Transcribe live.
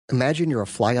Imagine you're a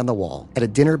fly on the wall at a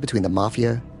dinner between the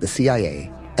mafia, the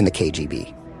CIA, and the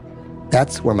KGB.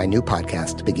 That's where my new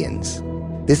podcast begins.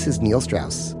 This is Neil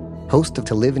Strauss, host of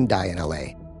To Live and Die in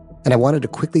LA, and I wanted to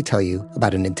quickly tell you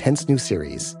about an intense new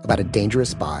series about a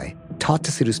dangerous spy taught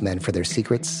to seduce men for their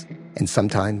secrets and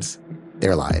sometimes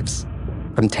their lives.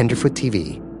 From Tenderfoot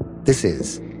TV, this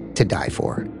is To Die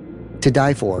For. To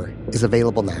Die For is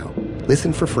available now.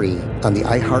 Listen for free on the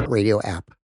iHeartRadio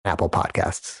app, Apple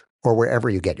Podcasts, or wherever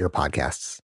you get your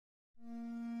podcasts.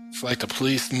 It's like the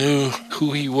police knew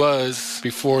who he was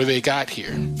before they got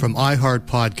here. From iHeart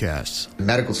Podcasts. The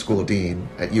medical school dean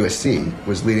at USC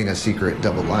was leading a secret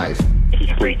double life. Is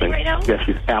he breathing right now? Yes,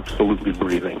 he's absolutely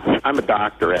breathing. I'm a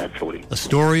doctor, actually. A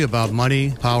story about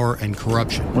money, power, and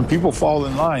corruption. When people fall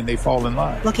in line, they fall in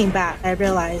line. Looking back, I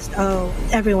realized,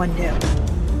 everyone knew.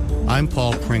 I'm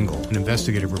Paul Pringle, an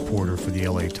investigative reporter for the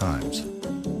LA Times.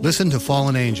 Listen to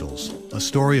Fallen Angels, a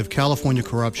story of California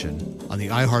corruption on the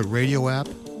iHeartRadio app,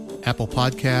 Apple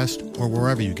Podcast, or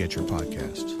wherever you get your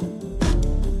podcasts.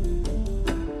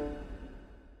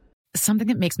 Something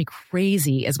that makes me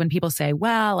crazy is when people say,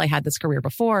 well, I had this career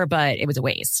before, but it was a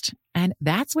waste. And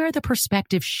that's where the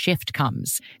perspective shift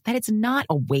comes, that it's not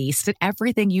a waste, that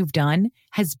everything you've done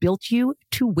has built you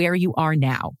to where you are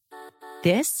now.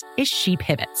 This is She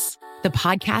Pivots, the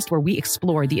podcast where we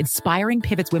explore the inspiring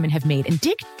pivots women have made and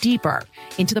dig deeper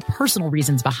into the personal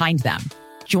reasons behind them.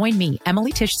 Join me,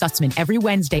 Emily Tish Sussman, every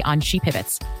Wednesday on She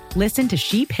Pivots. Listen to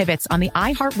She Pivots on the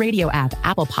iHeartRadio app,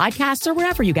 Apple Podcasts, or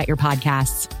wherever you get your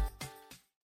podcasts.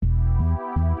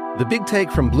 The Big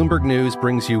Take from Bloomberg News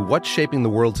brings you what's shaping the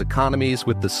world's economies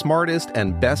with the smartest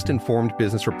and best-informed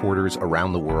business reporters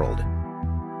around the world.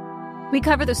 We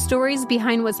cover the stories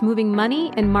behind what's moving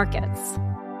money and markets,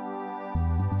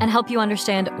 and help you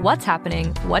understand what's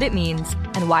happening, what it means,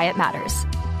 and why it matters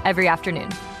every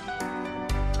afternoon.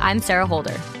 I'm Sarah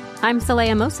Holder. I'm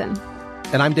Saleha Mohsin.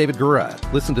 And I'm David Gura.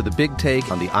 Listen to The Big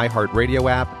Take on the iHeartRadio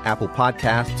app, Apple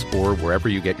Podcasts, or wherever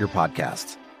you get your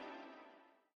podcasts.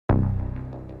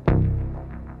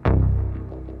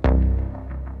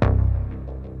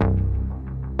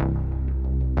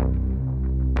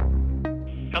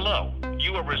 Hello,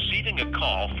 you are receiving a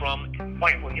call from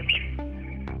White Williams,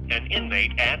 an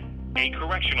inmate at a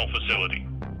correctional facility.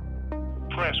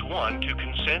 Press 1 to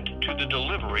consent to the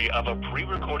delivery of a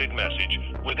pre-recorded message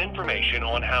with information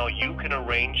on how you can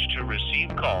arrange to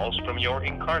receive calls from your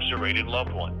incarcerated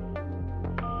loved one.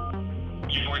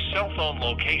 Your cell phone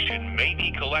location may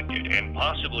be collected and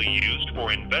possibly used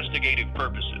for investigative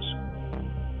purposes.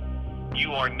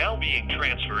 You are now being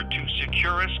transferred to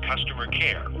Securus Customer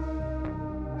Care.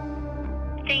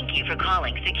 Thank you for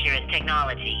calling Securus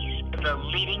Technologies, the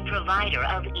leading provider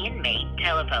of inmate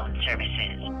telephone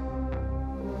services.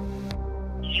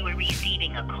 You are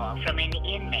receiving a call from an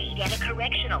inmate at a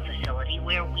correctional facility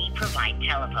where we provide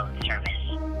telephone service.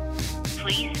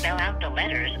 Please spell out the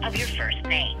letters of your first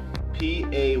name.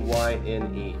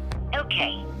 P-A-Y-N-E.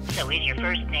 Okay, so is your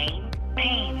first name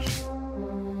Payne?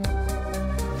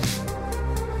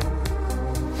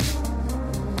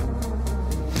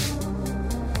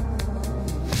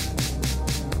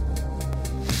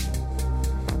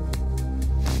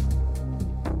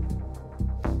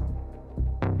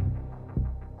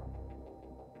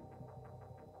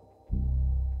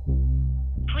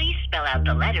 Spell out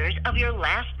the letters of your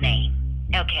last name.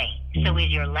 Okay, so is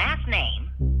your last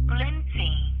name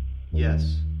Lindsay?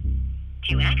 Yes.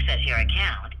 To access your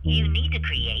account, you need to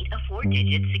create a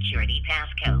 4-digit security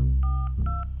passcode.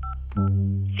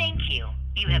 Thank you.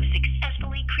 You have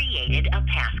successfully created a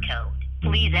passcode.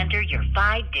 Please enter your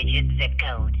 5-digit zip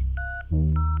code.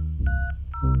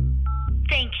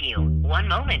 Thank you. One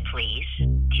moment, please.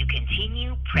 To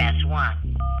continue, press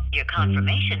 1. Your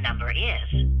confirmation number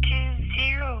is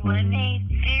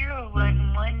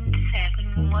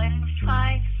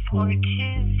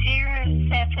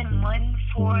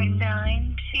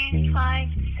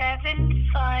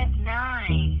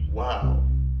Wow.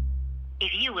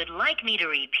 If you would like me to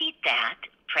repeat that,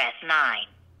 press 9.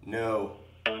 No.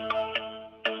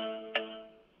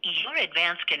 Your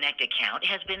Advanced Connect account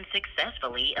has been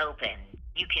successfully opened.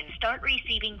 You can start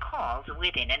receiving calls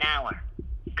within an hour.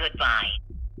 Goodbye.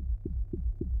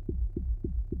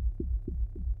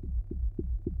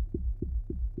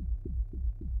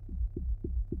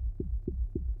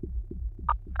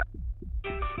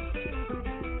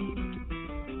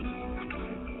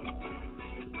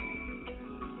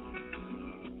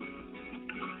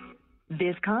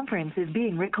 This conference is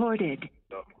being recorded.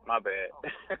 Oh, my bad.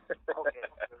 Okay,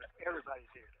 everybody's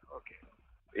here. Okay.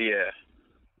 Yeah.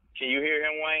 Can you hear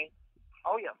him, Wayne?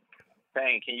 Oh, yeah.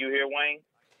 Payne, can you hear Wayne?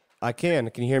 I can.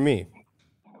 Can you hear me?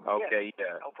 Okay,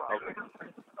 yeah. No problem.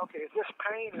 Okay, is this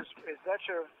Payne? Is that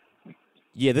your...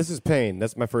 Yeah, this is Payne.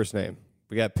 That's my first name.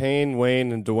 We got Payne,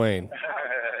 Wayne, and Dwayne.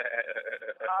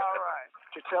 All right.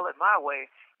 To tell it my way,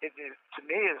 to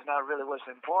me, is not really what's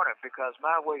important, because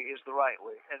my way is the right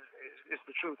way, and it's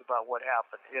the truth about what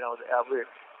happened.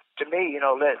 To me,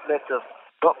 let the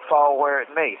buck fall where it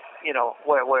may,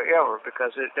 wherever,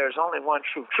 because there's only one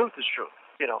truth. Truth is truth,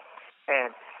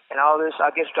 and all this,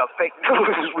 I guess, stuff fake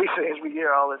news, as we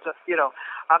hear all the time.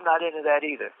 I'm not into that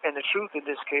either. And the truth in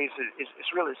this case is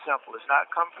really simple. It's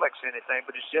not complex or anything,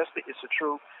 but it's a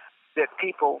truth that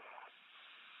people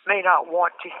may not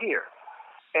want to hear.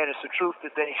 And it's the truth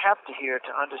that they have to hear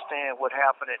to understand what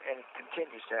happened, and it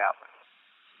continues to happen.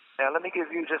 Now, let me give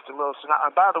you just a little...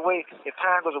 by the way, if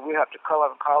time goes, we have to call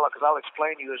up, because I'll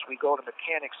explain to you as we go to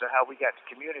mechanics of how we got to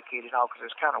communicate and all,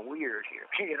 because it's kind of weird here,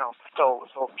 So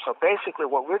basically,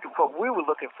 what we were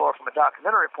looking for from a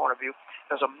documentary point of view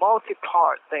is a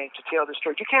multi-part thing to tell the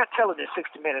story. You can't tell it in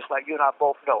 60 minutes like you and I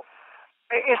both know.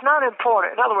 It's not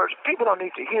important. In other words, people don't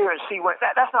need to hear and see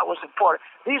that's not what's important.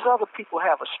 These other people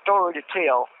have a story to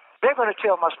tell. They're going to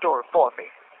tell my story for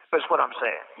me. That's what I'm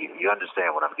saying. You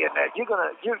understand what I'm getting at?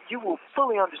 You will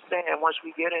fully understand once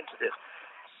we get into this.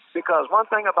 Because one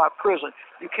thing about prison,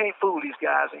 you can't fool these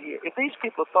guys in here. If these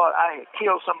people thought I had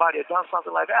killed somebody or done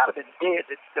something like that, I'd have been dead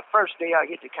the first day I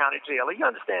hit the county jail. You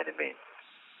understand what I mean?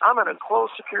 I'm in a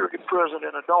closed security prison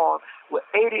in a dorm with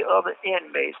 80 other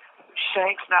inmates,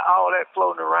 shanks, now all that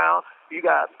floating around. You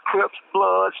got Crips,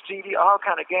 Bloods, GD, all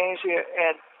kind of gangs here,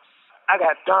 and I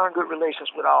got darn good relations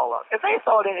with all of them. If they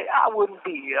thought in it, I wouldn't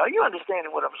be here. Are you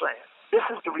understanding what I'm saying? This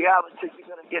is the reality you're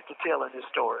going to get to tell in this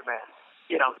story, man.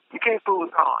 You can't fool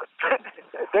with Khan.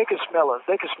 They can smell a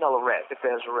rat if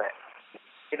there's a rat.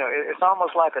 It's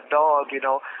almost like a dog.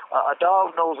 A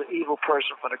dog knows an evil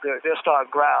person from the good. They'll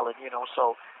start growling.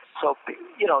 So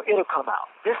it'll come out.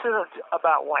 This isn't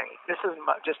about Wayne. This isn't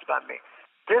just about me.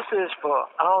 This is for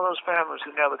all those families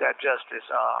who never got justice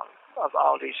of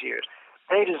all these years.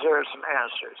 They deserve some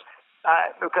answers.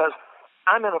 Because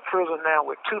I'm in a prison now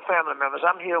with two family members.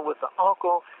 I'm here with the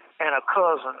uncle and a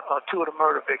cousin of two of the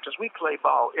murder victims. We play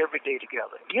ball every day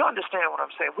together. You understand what I'm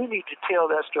saying? We need to tell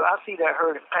that story. I see that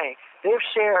hurt and pain. We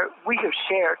have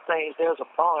shared things. There's a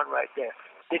bond right there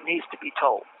that needs to be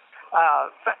told.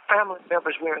 Family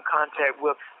members we're in contact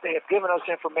with, they have given us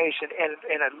information, and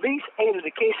in at least 8 of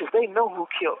the cases, they know who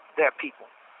killed their people.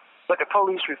 But the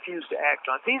police refuse to act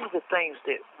on. These are the things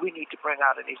that we need to bring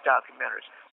out in these documentaries.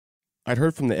 I'd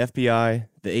heard from the FBI,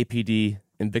 the APD,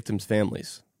 and victims'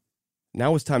 families.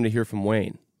 Now it's time to hear from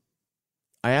Wayne.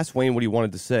 I asked Wayne what he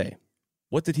wanted to say.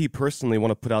 What did he personally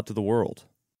want to put out to the world?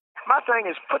 My thing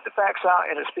is put the facts out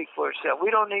and it'll speak for itself.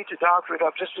 We don't need to doctor it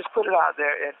up. Just put it out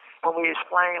there. And when we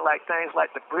explain things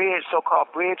like the bridge,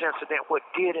 so-called bridge incident, what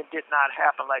did and did not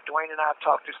happen, like Dwayne and I have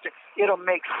talked to, it'll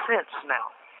make sense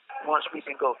now once we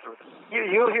can go through it.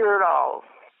 You'll hear it all.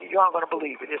 You aren't going to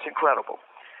believe it. It's incredible.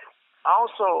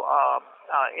 Also,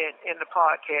 in the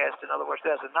podcast, in other words,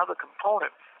 there's another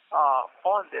component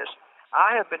on this.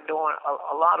 I have been doing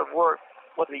a lot of work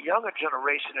with the younger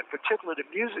generation, and particularly the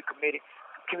music community,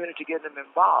 getting them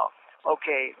involved.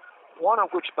 Okay, one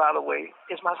of which, by the way,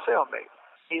 is my cellmate.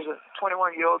 He's a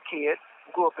 21-year-old kid,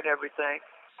 grew up in everything.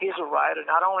 He's a writer,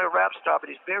 not only a rap star, but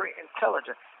he's very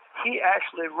intelligent. He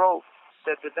actually wrote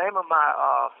the name of my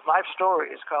life story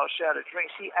is called Shattered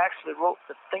Dreams. He actually wrote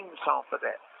the theme song for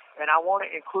that. And I want to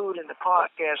include in the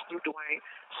podcast through Dwayne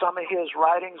some of his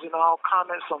writings and all,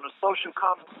 comments on the social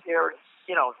commentary.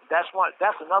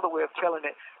 That's another way of telling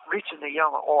it, reaching the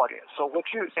younger audience. So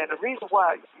and the reason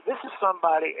why, this is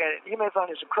somebody, and you may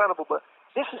find this incredible, but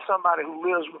this is somebody who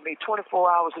lives with me 24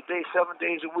 hours a day, 7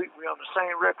 days a week. We're on the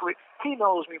same record. He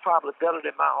knows me probably better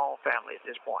than my own family at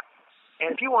this point.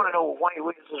 And if you want to know what Wayne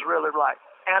Williams is really like,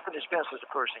 Anthony Spencer is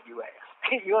the person you ask.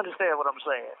 You understand what I'm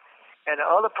saying? And the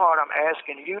other part I'm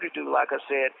asking you to do, like I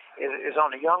said, is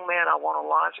on the young man I want to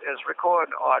launch as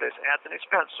recording artist, Anthony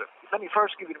Spencer. Let me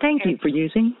first give you the... Thank you for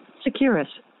using Securus.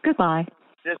 Goodbye.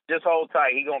 Just hold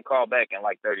tight. He's going to call back in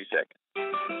like 30 seconds.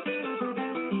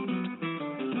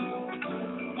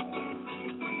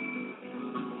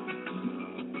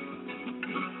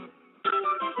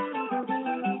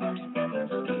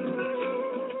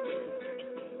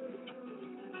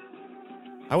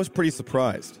 I was pretty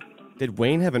surprised. Did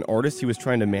Wayne have an artist he was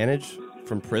trying to manage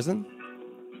from prison?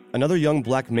 Another young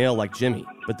black male like Jimmy,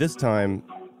 but this time,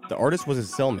 the artist was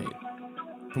his cellmate.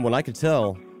 From what I could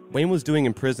tell, Wayne was doing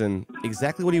in prison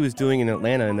exactly what he was doing in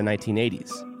Atlanta in the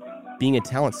 1980s, being a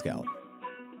talent scout.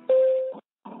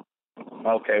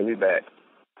 Okay, we back.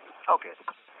 Okay.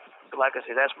 Like I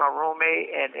said, that's my roommate,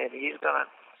 and he's going to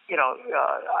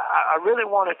I really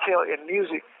want to tell in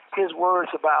music his words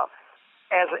about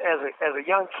as a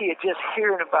young kid, just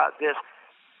hearing about this,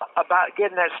 about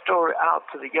getting that story out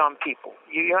to the young people.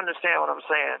 You understand what I'm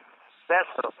saying?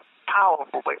 That's a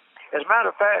powerful way. As a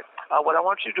matter of fact, what I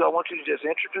want you to do, I want you to just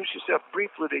introduce yourself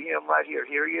briefly to him right here.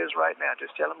 Here he is right now.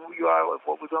 Just tell him who you are,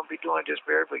 what we're going to be doing, just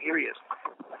very quick. Here he is.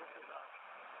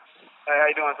 Hey, how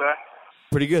you doing, sir?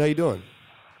 Pretty good. How you doing?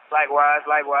 Likewise.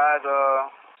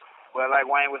 Well, like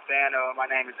Wayne was saying, my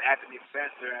name is Anthony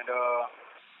Spencer, and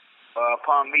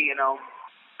upon meeting him,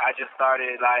 I just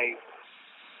started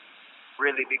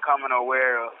really becoming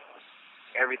aware of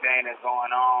everything that's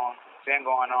going on. Been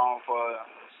going on for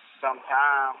some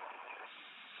time,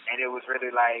 and it was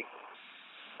really like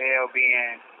veil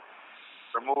being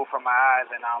removed from my eyes,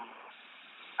 and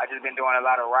I just been doing a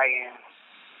lot of writing,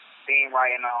 theme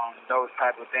writing on those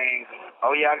type of things.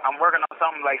 Oh yeah, I'm working on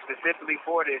something specifically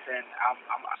for this, and I'm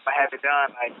gonna have it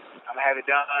done. I'm gonna have it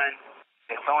done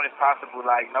as soon as possible,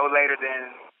 no later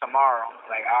than tomorrow.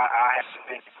 I have to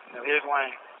finish. Here's one.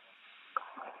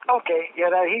 Okay, yeah,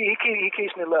 he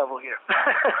keeps me level here.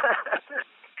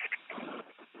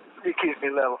 He keeps me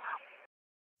level.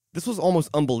 This was almost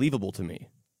unbelievable to me.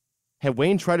 Had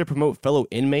Wayne tried to promote fellow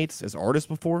inmates as artists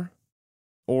before?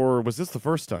 Or was this the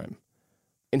first time?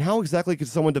 And how exactly could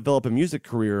someone develop a music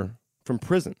career from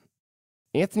prison?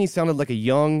 Anthony sounded like a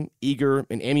young, eager,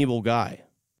 and amiable guy.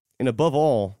 And above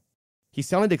all, he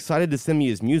sounded excited to send me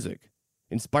his music,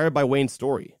 inspired by Wayne's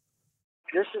story.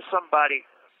 This is somebody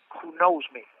who knows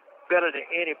me better than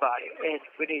anybody, and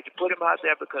we need to put him out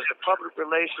there because the public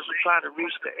relations are trying to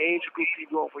reach the age group you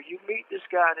go. When you meet this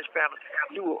guy and his family,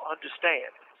 you will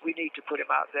understand. We need to put him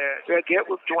out there.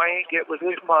 Get with Dwayne, get with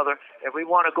his mother, and we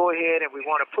want to go ahead and we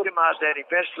want to put him out there and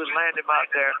eventually land him out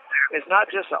there. It's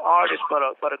not just an artist, but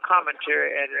a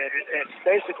commentary, and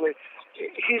basically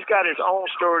he's got his own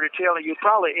story to tell, and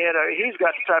he's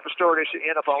got the type of story that should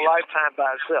end up on Lifetime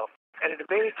by itself. And in the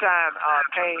meantime,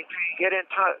 Payne, get in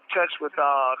touch with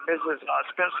Mrs.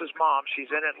 Spencer's mom. She's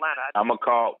in Atlanta. I'm gonna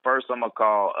call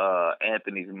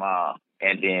Anthony's mom,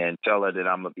 and then tell her that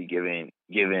I'm gonna be giving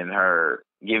you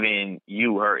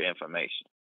her information.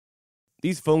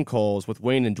 These phone calls with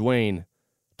Wayne and Dwayne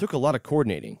took a lot of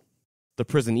coordinating. The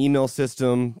prison email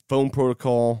system, phone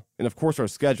protocol, and of course our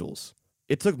schedules.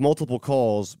 It took multiple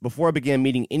calls before I began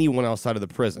meeting anyone outside of the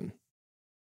prison.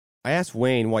 I asked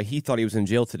Wayne why he thought he was in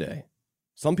jail today.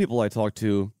 Some people I talked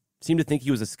to seemed to think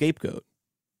he was a scapegoat,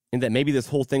 and that maybe this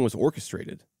whole thing was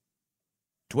orchestrated.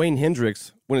 Dwayne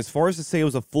Hendricks went as far as to say it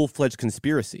was a full-fledged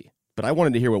conspiracy, but I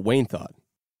wanted to hear what Wayne thought.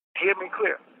 Hear me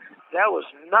clear. That was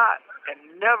not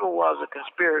and never was a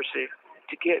conspiracy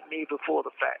to get me before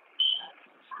the fact.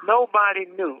 Nobody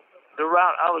knew the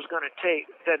route I was going to take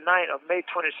that night of May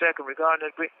 22nd regarding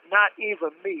that. Not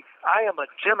even me. I am a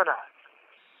Gemini.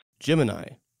 Gemini.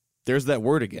 There's that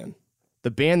word again. The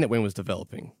band that Wayne was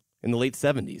developing in the late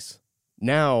 70s.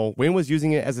 Now, Wayne was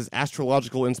using it as his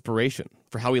astrological inspiration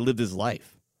for how he lived his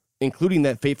life, including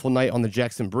that fateful night on the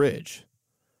Jackson Bridge.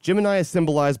 Gemini is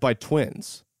symbolized by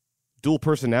twins, dual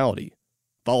personality,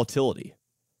 volatility,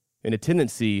 and a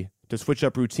tendency to switch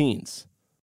up routines.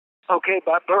 Okay,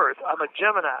 by birth, I'm a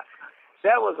Gemini.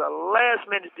 That was a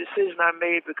last-minute decision I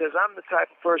made because I'm the type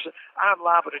of person, I'm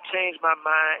liable to change my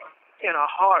mind in a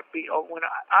heartbeat, or when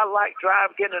I like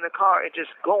getting in a car and just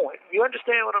going. You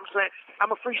understand what I'm saying? I'm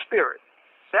a free spirit.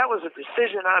 That was a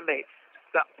decision I made.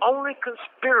 The only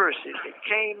conspiracy that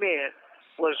came in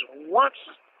was once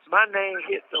my name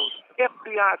hit those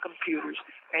FBI computers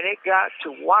and it got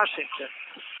to Washington,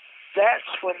 that's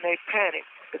when they panicked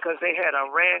because they had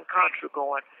Iran-Contra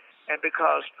going, and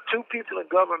because two people in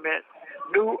government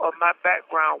knew of my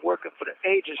background working for the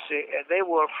agency, and they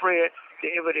were afraid to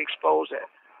ever expose that.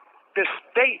 The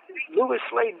state, Louis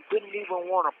Slayton, didn't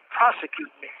even want to prosecute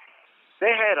me.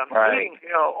 They had a meeting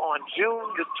on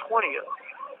June the 20th,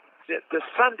 the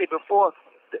Saturday before,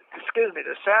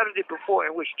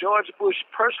 in which George Bush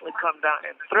personally come down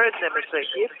and threatened them and say,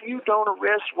 if you don't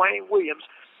arrest Wayne Williams,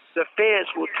 the feds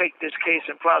will take this case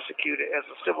and prosecute it as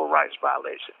a civil rights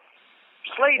violation.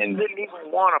 Slayton didn't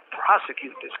even want to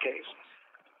prosecute this case.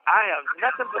 I have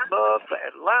nothing but love for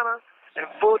Atlanta and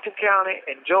Fulton County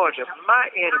and Georgia. My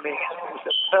enemy is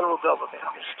the federal government.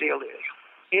 It still is.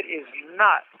 It is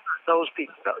not those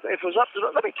people. If it was up to,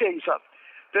 let me tell you something.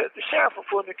 The sheriff of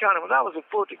Fulton County, when I was in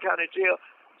Fulton County jail,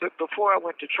 before I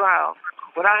went to trial,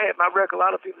 when I had my record, a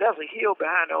lot of people, there's a hill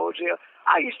behind the old jail.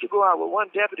 I used to go out with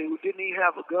one deputy who didn't even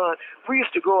have a gun. We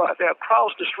used to go out there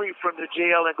across the street from the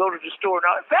jail and go to the store.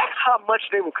 Now, that's how much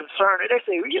they were concerned. They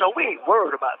say, we ain't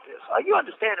worried about this. Are you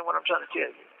understanding what I'm trying to tell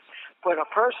you? When a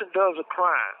person does a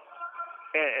crime,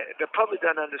 And the public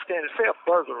doesn't understand it. Say a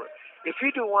burglary. If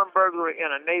you do one burglary in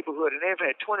a neighborhood and they've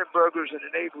had 20 burglars in the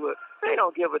neighborhood, they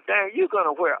don't give a damn. You're going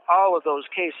to wear all of those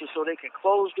cases so they can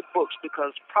close the books,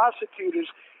 because prosecutors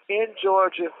in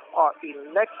Georgia are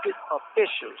elected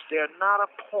officials. They're not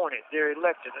appointed. They're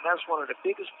elected. And that's one of the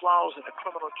biggest flaws in the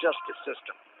criminal justice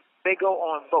system. They go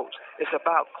on votes. It's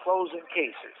about closing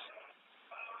cases.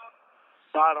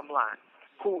 Bottom line.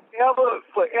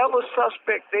 Whatever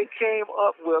suspect they came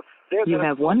up with, you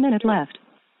have 1 minute left.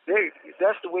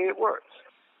 That's the way it works.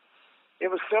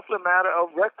 It was simply a matter of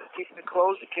keeping to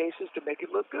close the cases to make it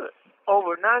look good.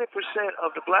 Over 90%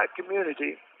 of the black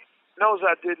community knows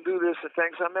I didn't do this and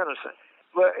thinks I'm innocent.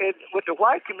 But with the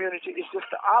white community, it's just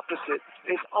the opposite.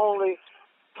 It's only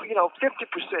 50%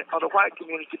 of the white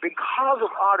community, because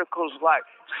of articles like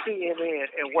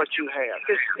CNN and what you have.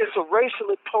 It's a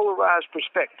racially polarized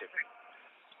perspective.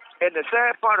 And the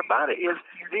sad part about it is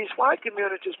these white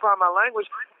communities, pardon my language,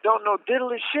 don't know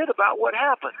diddly shit about what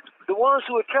happened. The ones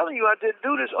who are telling you I didn't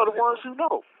do this are the ones who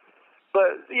know.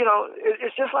 But,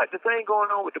 it's just like the thing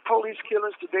going on with the police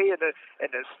killings today and the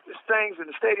things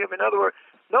in the stadium. In other words,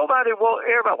 nobody will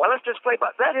everybody, well, let's just play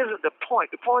by. That isn't the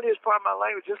point. The point is, pardon my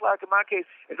language, just like in my case,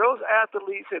 if those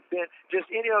athletes had been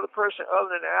just any other person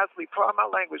other than an athlete, pardon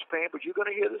my language, pain, but you're going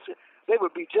to hear this, they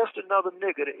would be just another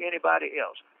nigger to anybody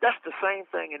else. That's the same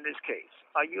thing in this case.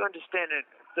 Are you understanding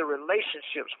the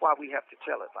relationships why we have to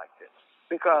tell it like this?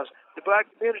 Because the black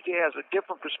community has a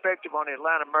different perspective on the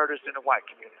Atlanta murders than the white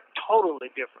community. Totally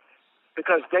different.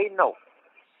 Because they know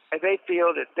and they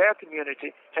feel that their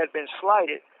community had been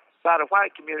slighted by the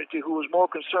white community, who was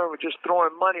more concerned with just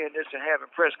throwing money in this and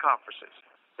having press conferences.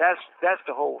 That's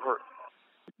the whole hurt.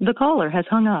 The caller has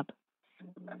hung up.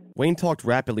 Wayne talked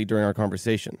rapidly during our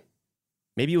conversation.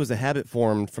 Maybe it was a habit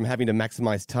formed from having to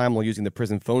maximize time while using the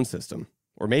prison phone system.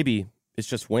 Or maybe it's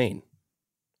just Wayne.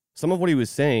 Some of what he was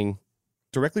saying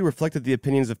directly reflected the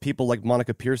opinions of people like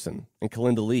Monica Pearson and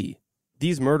Kalinda Lee.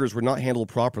 These murders were not handled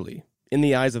properly in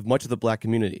the eyes of much of the black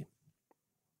community.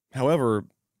 However,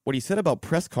 what he said about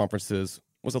press conferences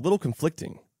was a little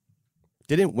conflicting.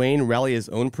 Didn't Wayne rally his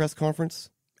own press conference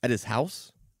at his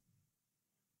house?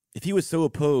 If he was so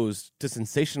opposed to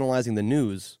sensationalizing the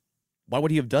news, why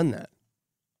would he have done that?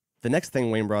 The next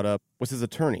thing Wayne brought up was his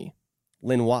attorney,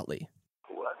 Lynn Whatley.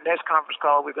 Next conference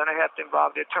call, we're going to have to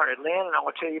involve the attorney, Lynn, and I'm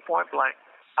going to tell you point blank,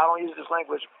 I don't use this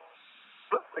language,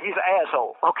 but he's an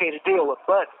asshole, okay, to deal with,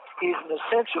 but he's an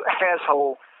essential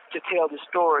asshole to tell the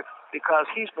story because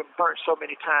he's been burnt so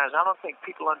many times. I don't think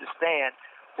people understand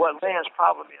what Lynn's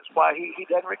problem is, why he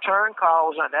doesn't return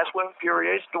calls, and that's what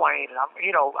infuriates Dwayne. And I've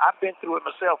been through it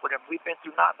myself with him. We've been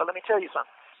through but let me tell you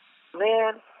something.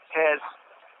 Lynn has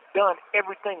done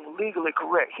everything legally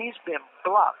correct. He's been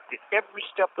blocked at every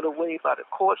step of the way by the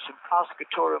courts and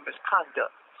prosecutorial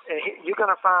misconduct. And you're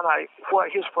going to find out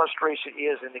what his frustration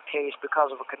is in the case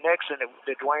because of a connection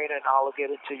that Dwayne and I'll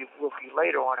get into with you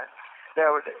later on it.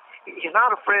 He's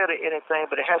not afraid of anything,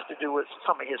 but it has to do with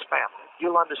some of his family.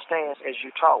 You'll understand as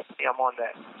you talk with him on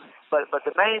that. But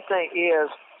the main thing is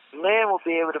Lynn will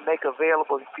be able to make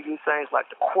available for you things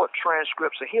like the court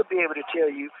transcripts, and he'll be able to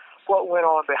tell you what went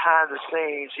on behind the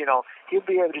scenes. He'll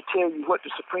be able to tell you what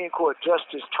the Supreme Court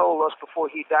justice told us before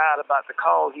he died about the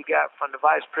call he got from the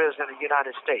Vice President of the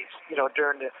United States,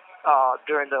 during the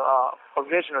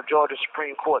original Georgia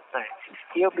Supreme Court thing.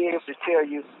 He'll be able to tell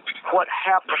you what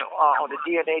happened on the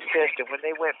DNA test, and when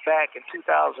they went back in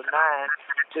 2009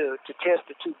 to test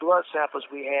the 2 blood samples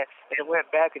we had, and they went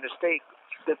back in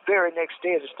the very next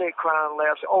day, the state crime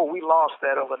lab said, we lost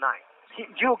that overnight.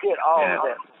 You'll get all of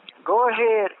that. Go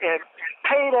ahead and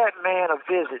pay that man a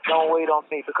visit. Don't wait on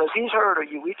me, because he's heard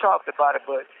of you. We talked about it,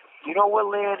 but you know what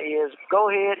Lynn is.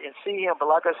 Go ahead and see him. But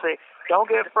like I say, don't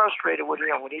get frustrated with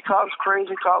him. When he talks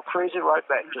crazy, talk crazy right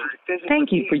back to him.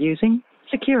 Thank you for using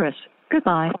Securus.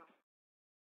 Goodbye.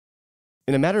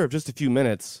 In a matter of just a few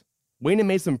minutes, Wayne had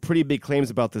made some pretty big claims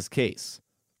about this case,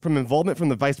 from involvement from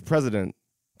the vice president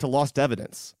to lost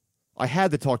evidence. I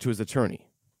had to talk to his attorney,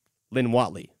 Lynn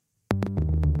Whatley.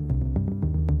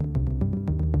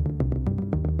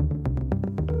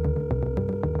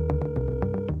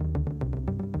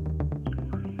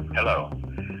 Hello,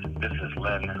 this is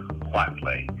Lynn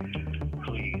Whatley.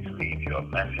 Please leave your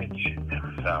message at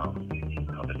the sound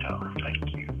of the tone.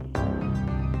 Thank you.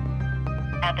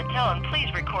 At the tone, please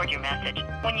record your message.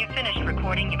 When you've finished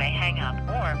recording, you may hang up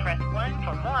or press 1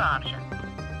 for more options.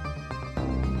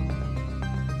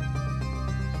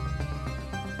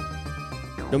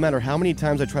 No matter how many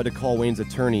times I tried to call Wayne's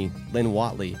attorney, Lynn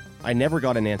Whatley, I never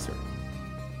got an answer.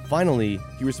 Finally,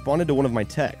 he responded to one of my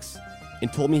texts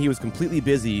and told me he was completely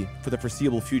busy for the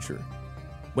foreseeable future.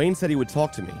 Wayne said he would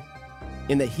talk to me.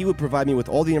 and that he would provide me with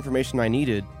all the information I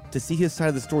needed to see his side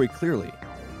of the story clearly.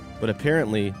 But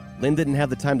apparently, Lynn didn't have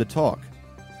the time to talk.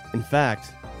 In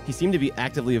fact, he seemed to be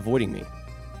actively avoiding me.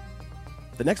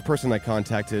 The next person I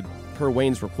contacted, per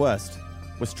Wayne's request,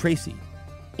 was Tracy,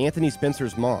 Anthony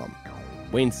Spencer's mom,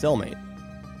 Wayne's cellmate.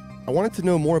 I wanted to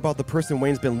know more about the person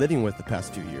Wayne's been living with the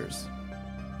past few years,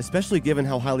 especially given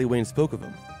how highly Wayne spoke of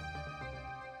him.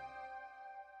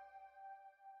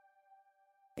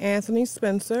 Anthony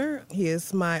Spencer, he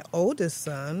is my oldest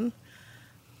son.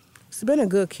 He's been a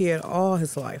good kid all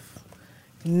his life.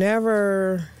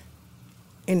 Never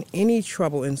in any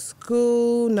trouble in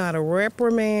school, not a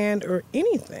reprimand or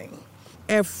anything.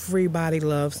 Everybody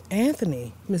loves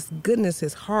Anthony. Miss goodness,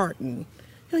 his heart, and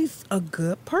he's a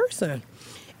good person.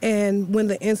 And when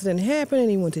the incident happened and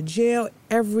he went to jail,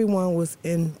 everyone was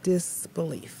in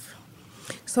disbelief.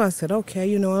 So I said,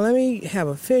 okay, let me have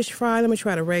a fish fry. Let me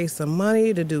try to raise some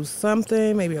money to do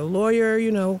something, maybe a lawyer,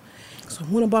 So I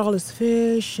went and bought all this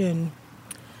fish, and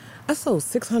I sold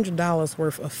 $600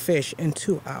 worth of fish in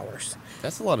 2 hours.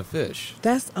 That's a lot of fish.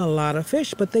 That's a lot of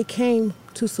fish, but they came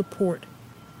to support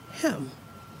him.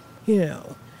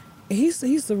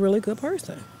 He's a really good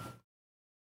person.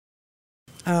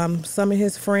 Some of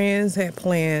his friends had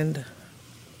planned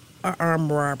an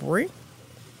armed robbery,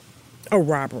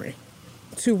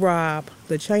 to rob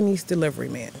the Chinese delivery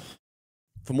man.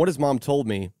 From what his mom told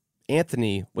me,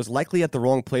 Anthony was likely at the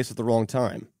wrong place at the wrong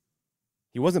time.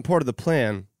 He wasn't part of the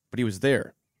plan, but he was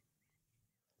there.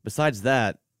 Besides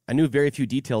that, I knew very few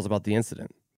details about the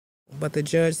incident. But the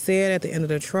judge said at the end of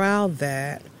the trial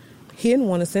that he didn't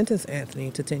want to sentence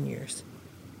Anthony to 10 years.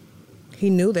 He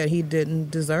knew that he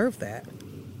didn't deserve that.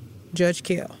 Judge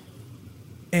Kell.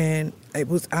 And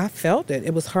I felt it.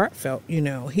 It was heartfelt, He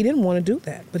didn't want to do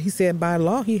that. But he said by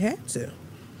law he had to.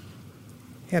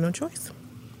 Had no choice.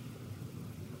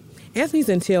 Anthony's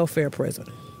in Telfair prison.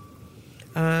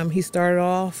 He started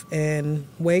off in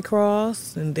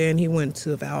Waycross, and then he went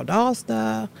to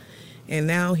Valdosta, and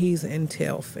now he's in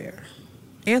Telfair.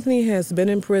 Anthony has been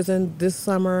in prison this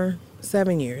summer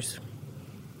 7 years.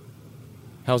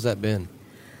 How's that been?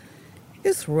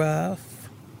 It's rough.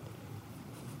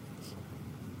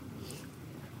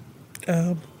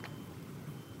 I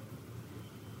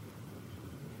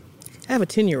have a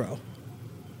 10-year-old,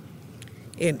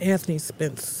 and Anthony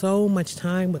spent so much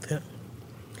time with him,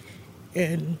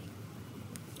 and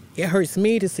it hurts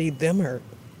me to see them hurt,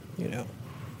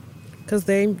 because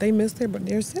they miss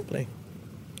their sibling,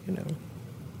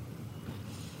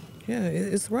 Yeah,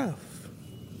 it's rough.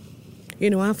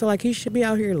 I feel like he should be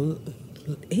out here.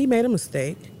 He made a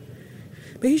mistake,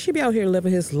 but he should be out here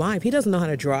living his life. He doesn't know how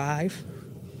to drive.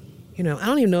 I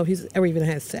don't even know if he's ever even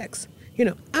had sex.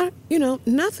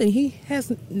 Nothing. He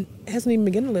hasn't even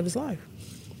begun to live his life.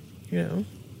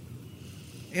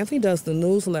 Anthony does the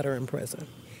newsletter in prison.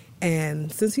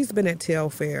 And since he's been at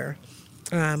Telfair,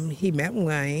 he met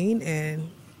Wayne, and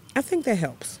I think that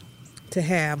helps to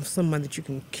have someone that you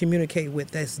can communicate with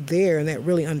that's there and that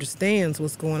really understands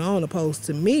what's going on, opposed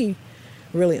to me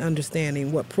really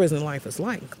understanding what prison life is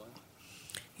like.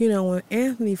 When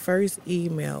Anthony first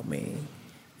emailed me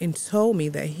and told me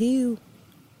that he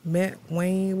met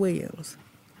Wayne Williams,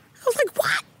 I was like,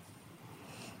 what?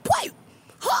 Wait,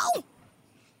 who?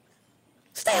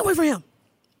 Stay away from him.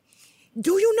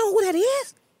 Do you know who that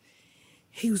is?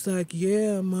 He was like,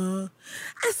 yeah, Ma.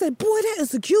 I said, boy, that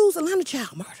is accused of Atlanta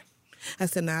child murder. I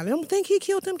said, now, I don't think he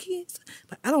killed them kids,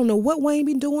 but I don't know what Wayne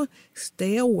be doing.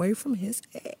 Stay away from his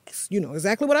ass.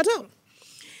 Exactly what I told him.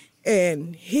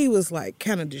 And he was like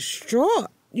kind of distraught,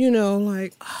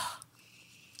 like, oh.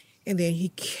 And then he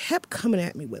kept coming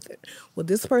at me with it. Well,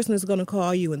 this person is going to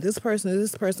call you, and this person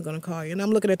is going to call you. And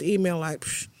I'm looking at the email like,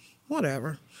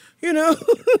 whatever,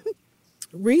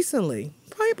 Recently,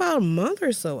 probably about a month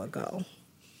or so ago,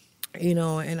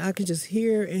 and I could just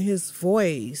hear in his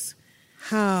voice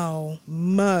how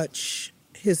much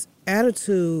his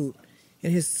attitude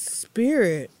and his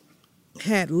spirit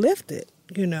had lifted,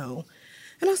 And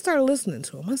I started listening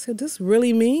to him. I said, this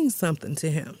really means something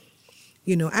to him.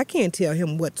 I can't tell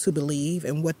him what to believe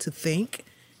and what to think.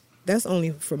 That's only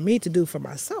for me to do for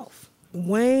myself.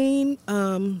 Wayne,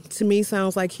 to me,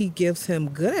 sounds like he gives him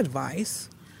good advice.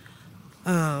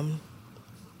 And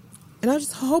I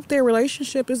just hope their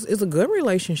relationship is a good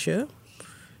relationship.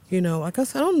 Like I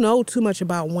said, I don't know too much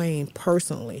about Wayne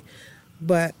personally,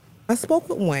 but I spoke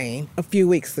with Wayne a few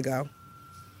weeks ago.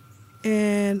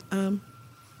 And I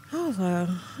was like,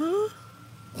 huh?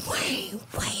 Wayne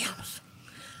Williams.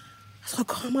 So I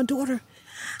called my daughter.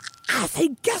 I say,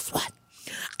 guess what?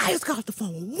 I just got off the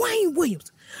phone with Wayne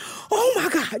Williams. Oh, my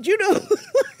God,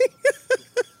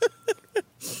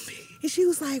 And she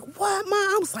was like, what, Mom?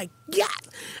 I was like, yes.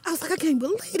 I was like, I can't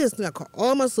believe this. And I called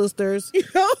all my sisters, you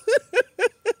know.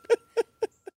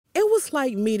 It was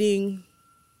like meeting,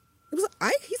 he's an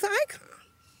icon.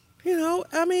 You know,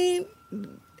 I mean,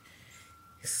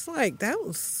 it's like, that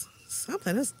was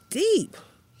something that's deep.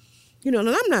 You know, and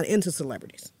I'm not into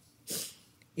celebrities.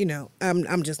 You know,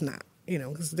 I'm just not, you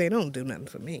know, because they don't do nothing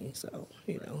for me. So,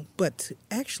 you know, but to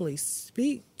actually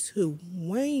speak to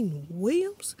Wayne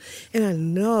Williams, and I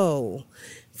know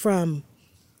from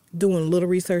doing a little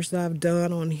research that I've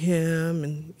done on him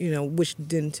and, you know, which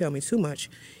didn't tell me too much,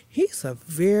 he's a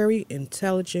very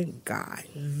intelligent guy,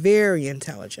 very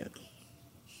intelligent.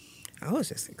 I was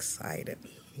just excited.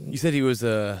 You said he was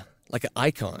like an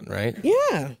icon, right?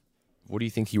 Yeah. What do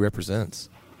you think he represents?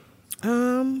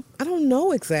 I don't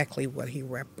know exactly what he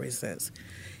represents.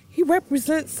 He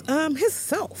represents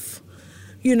himself,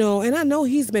 you know, and I know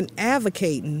he's been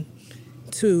advocating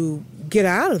to get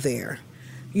out of there,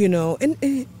 you know, and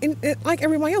like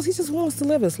everybody else, he just wants to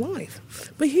live his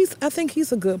life. But I think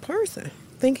he's a good person.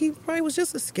 I think he probably was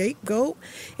just a scapegoat,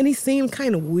 and he seemed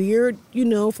kind of weird, you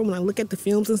know, from when I look at the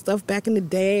films and stuff back in the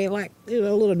day, like, you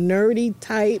know, a little nerdy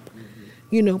type,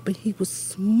 you know, but he was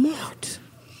smart.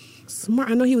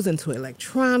 I know he was into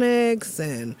electronics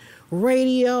and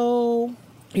radio,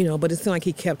 you know, but it seemed like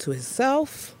he kept to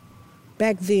himself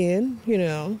back then, you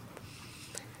know.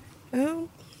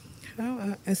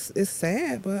 It's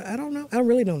sad, but I don't know. I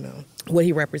really don't know what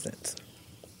he represents.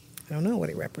 I don't know what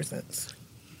he represents.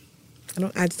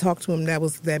 I talked to him. That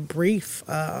was that brief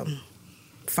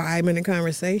 5-minute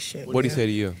conversation. What did he say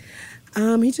to you?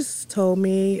 He just told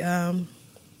me,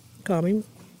 called me,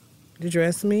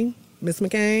 addressed me, Miss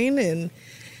McCain, and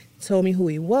told me who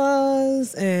he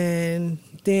was, and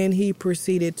then he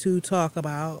proceeded to talk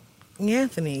about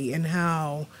Anthony and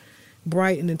how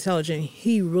bright and intelligent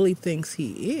he really thinks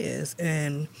he is,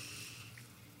 and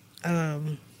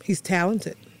he's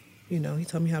talented. You know, he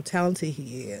told me how talented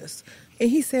he is. And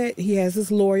he said he has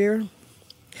his lawyer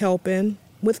helping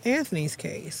with Anthony's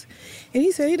case. And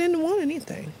he said he didn't want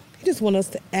anything. He just wanted us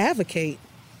to advocate,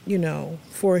 you know,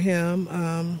 for him.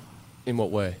 In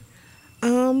what way?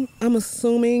 I'm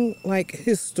assuming like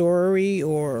his story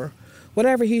or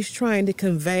whatever he's trying to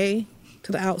convey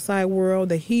to the outside world,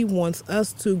 that he wants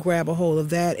us to grab a hold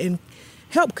of that and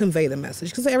help convey the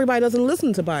message. Because everybody doesn't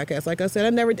listen to podcasts. Like I said,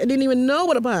 I didn't even know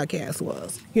what a podcast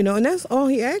was. You know, and that's all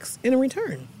he asks in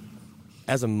return.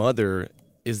 As a mother,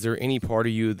 is there any part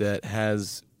of you that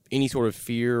has any sort of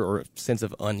fear or sense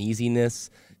of uneasiness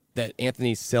that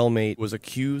Anthony's cellmate was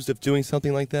accused of doing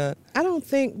something like that? I don't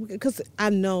think, because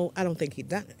I don't think he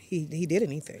done it. He did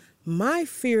anything. My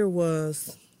fear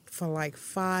was, for like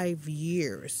 5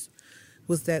 years,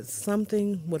 was that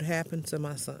something would happen to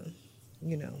my son,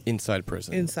 you know. Inside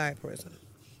prison. Inside prison.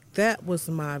 That was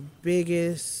my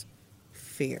biggest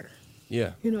fear.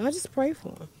 Yeah. You know, I just pray for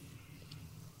him,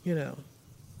 you know.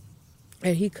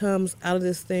 And he comes out of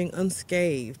this thing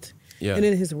unscathed. Yeah. And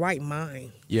in his right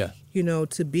mind. Yeah. You know,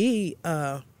 to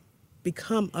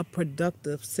become a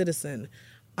productive citizen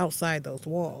outside those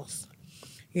walls,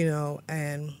 you know.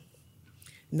 And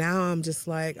now I'm just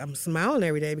like, I'm smiling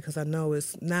every day because I know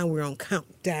now we're on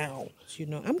countdown. You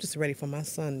know, I'm just ready for my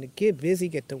son to get busy,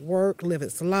 get to work, live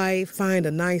his life, find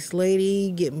a nice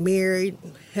lady, get married,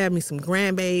 have me some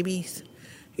grandbabies,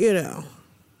 you know.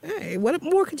 Hey, what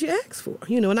more could you ask for?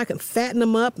 You know, and I can fatten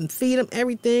them up and feed them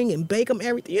everything and bake them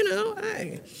everything, you know.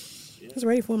 Hey, I was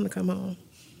ready for him to come home.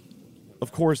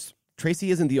 Of course, Tracy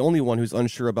isn't the only one who's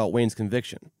unsure about Wayne's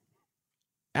conviction.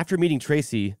 After meeting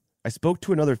Tracy, I spoke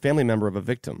to another family member of a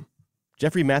victim,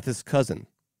 Jeffrey Mathis' cousin,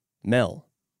 Mel.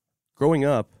 Growing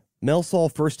up, Mel saw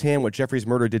firsthand what Jeffrey's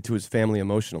murder did to his family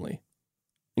emotionally.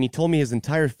 And he told me his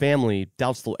entire family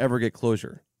doubts they'll ever get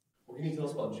closure. What can you tell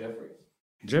us about Jeffrey?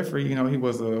 Jeffrey, you know, he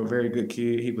was a very good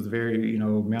kid. He was very, you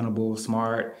know, manable,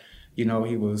 smart. You know,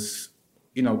 he was,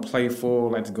 you know, playful,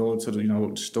 like to go to the, you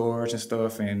know, stores and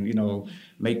stuff and, you know,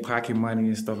 make pocket money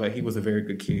and stuff. Like, he was a very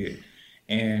good kid.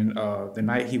 And the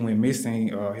night he went missing,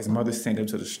 his mother sent him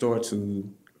to the store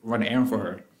to run an errand for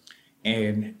her.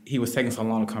 And he was taking so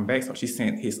long to come back, so she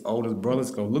sent his oldest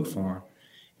brothers to go look for him.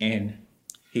 And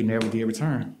he never did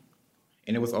return.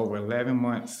 And it was over 11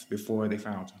 months before they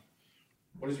found him.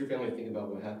 What does your family think about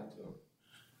what happened to him?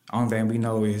 Only thing we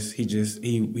know is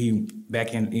he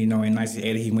back in, you know, in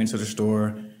 1980, he went to the store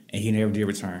and he never did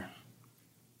return.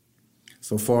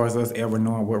 So far as us ever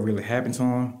knowing what really happened to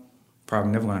him,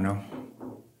 probably never gonna know.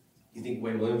 You think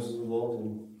Wayne Williams was involved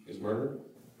in his murder?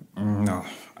 No,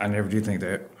 I never did think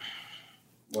that.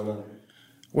 Why not?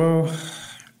 Well,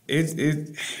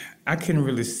 I couldn't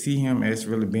really see him as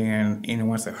really being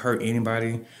anyone to hurt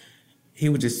anybody. he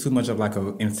was just too much of like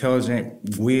an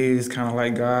intelligent, whiz kind of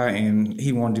like guy, and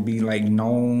he wanted to be like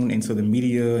known into the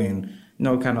media and, you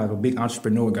know, kind of like a big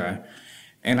entrepreneur guy.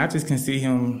 And I just can see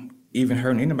him even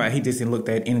hurting anybody. He just didn't look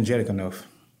that energetic enough.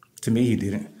 To me, he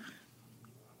didn't.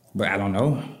 But I don't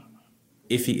know.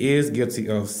 If he is guilty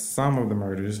of some of the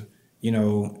murders, you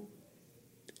know,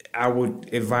 I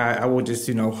would just,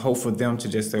 you know, hope for them to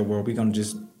just say, well, we're going to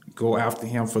just go after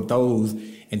him for those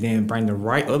and then bring the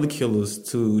right other killers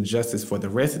to justice for the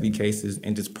rest of the cases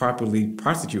and just properly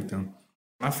prosecute them.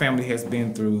 My family has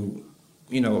been through,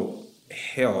 you know,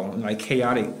 hell, like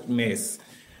chaotic mess,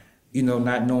 you know,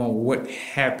 not knowing what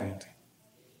happened.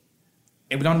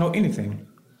 And we don't know anything.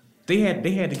 They had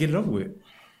to get it over with.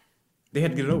 They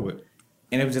had to get it over with.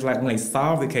 And it was just like when they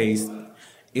solved the case,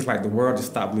 it's like the world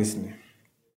just stopped listening.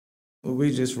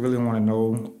 We just really want to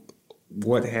know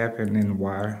what happened and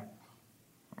why.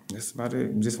 That's about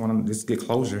it. We just want to just get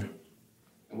closure.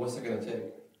 And what's it going to take?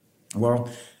 Well,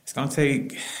 it's going to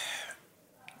take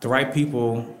the right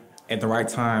people at the right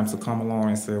time to come along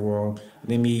and say, well,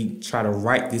 let me try to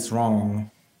right this wrong.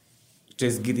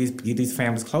 Just get these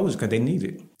families closure because they need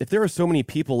it. If there are so many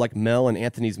people like Mel and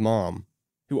Anthony's mom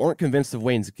who aren't convinced of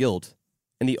Wayne's guilt,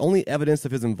 and the only evidence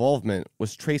of his involvement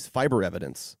was trace fiber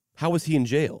evidence, how was he in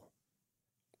jail?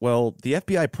 Well, the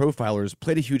FBI profilers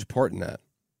played a huge part in that.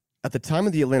 At the time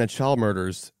of the Atlanta child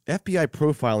murders, FBI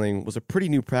profiling was a pretty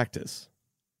new practice.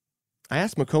 I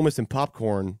asked McComas and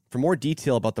Popcorn for more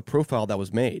detail about the profile that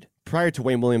was made prior to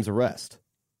Wayne Williams' arrest.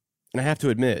 And I have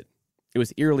to admit, it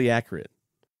was eerily accurate.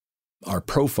 Our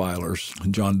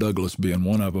profilers, John Douglas being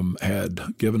one of them,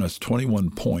 had given us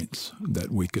 21 points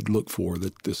that we could look for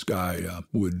that this guy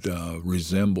would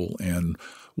resemble. And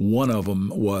one of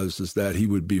them was that he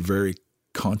would be very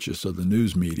conscious of the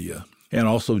news media. And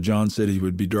also John said he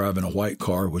would be driving a white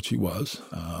car, which he was.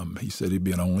 He said he'd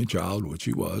be an only child, which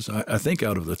he was. I think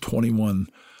out of the 21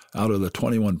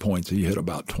 points, he hit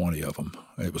about 20 of them.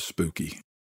 It was spooky.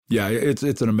 Yeah, it's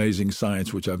an amazing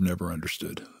science, which I've never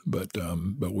understood. But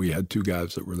we had two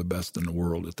guys that were the best in the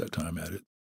world at that time at it.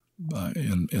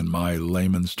 In my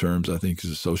layman's terms, I think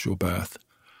he's a sociopath.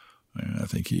 I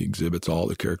think he exhibits all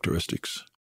the characteristics.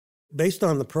 Based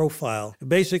on the profile,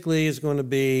 basically is going to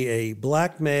be a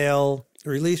black male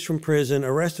released from prison,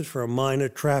 arrested for a minor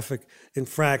traffic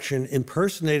infraction,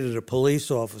 impersonated a police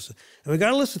officer. And we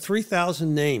got a list of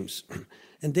 3,000 names.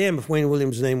 And damn if Wayne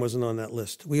Williams' name wasn't on that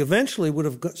list. We eventually would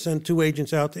have sent 2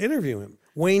 agents out to interview him.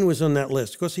 Wayne was on that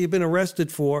list because he had been arrested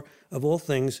for, of all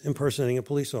things, impersonating a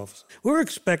police officer. We were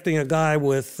expecting a guy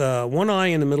with one eye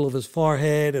in the middle of his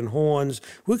forehead and horns.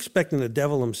 We were expecting the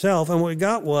devil himself. And what we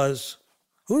got was,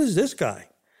 who is this guy?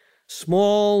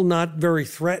 Small, not very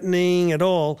threatening at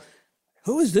all.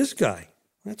 Who is this guy?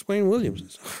 That's Wayne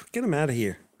Williams. Get him out of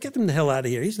here. Get him the hell out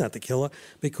of here. He's not the killer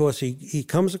because he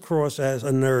comes across as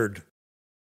a nerd.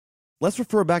 Let's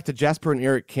refer back to Jasper and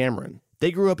Eric Cameron.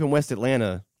 They grew up in West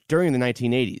Atlanta during the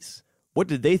 1980s. What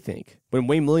did they think when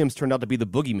Wayne Williams turned out to be the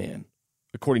boogeyman,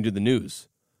 according to the news?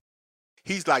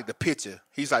 He's like the picture.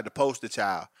 He's like the poster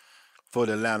child for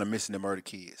the Atlanta missing and murder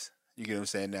kids. You get what I'm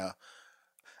saying now?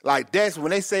 Like, that's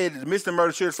when they say the missing and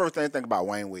murder kids, first thing they think about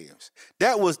Wayne Williams.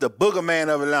 That was the booger man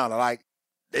of Atlanta. Like,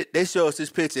 they show us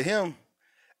this picture of him,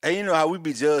 and you know how we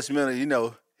be judgmental, you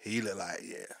know, he looked like,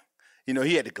 yeah. You know,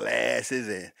 he had the glasses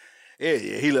and yeah,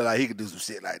 he looked like he could do some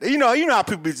shit like that. You know how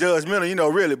people be judgmental, you know,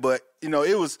 really, but, you know,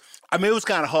 it was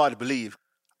kind of hard to believe.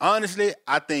 Honestly,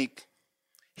 I think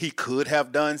he could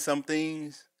have done some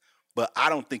things, but I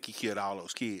don't think he killed all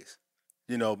those kids.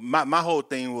 You know, my whole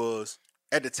thing was,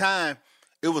 at the time,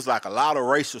 it was like a lot of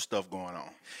racial stuff going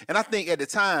on. And I think at the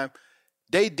time,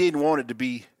 they didn't want it to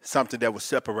be something that would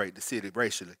separate the city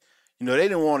racially. You know, they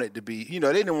didn't want it to be, you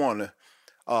know, they didn't want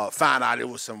to find out it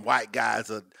was some white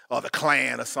guys or the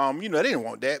Klan or something. You know, they didn't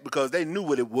want that because they knew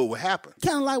what would happen.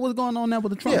 Kind of like what's going on now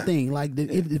with the Trump thing. Like,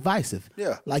 it's divisive.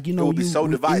 Yeah. Like, you know, it would be so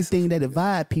divisive. Anything that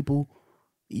divide people,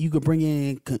 you could bring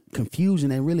in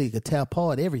confusion and really could tear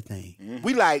apart everything. Mm-hmm.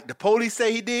 We like, the police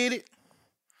say he did it.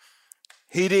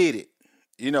 He did it.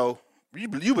 You know, you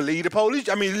believe the police.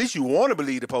 I mean, at least you want to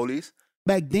believe the police.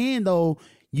 Back then, though,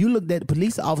 you looked at the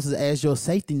police officers as your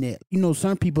safety net. You know,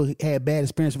 some people had bad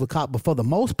experience with cops, but for the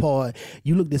most part,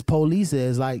 you looked at police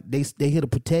as like they here to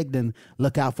protect and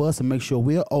look out for us and make sure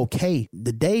we're okay.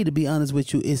 Today, to be honest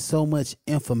with you, is so much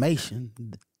information,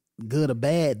 good or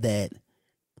bad, that,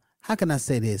 how can I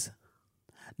say this?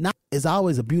 Now, it's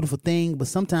always a beautiful thing, but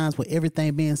sometimes with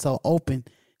everything being so open,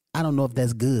 I don't know if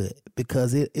that's good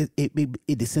because it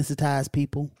desensitizes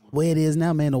people. The way it is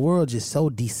now, man, the world just so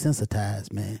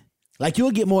desensitized, man. Like,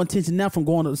 you'll get more attention now from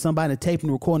going up to somebody and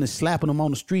taping, recording, and slapping them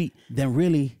on the street than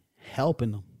really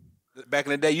helping them. Back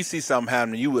in the day, you see something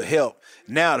happening, you would help.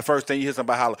 Now, the first thing you hear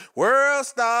somebody holler, "World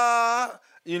Star,"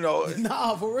 you know.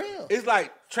 Nah, for real. It's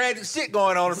like tragic shit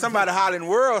going on, and somebody hollering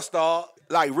 "World Star."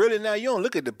 Like, really now, you don't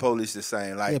look at the police the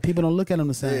same. Like, yeah, people don't look at them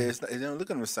the same. Yeah, they don't look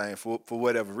at them the same for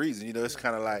whatever reason. You know, it's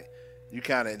kind of like, you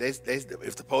kind of, if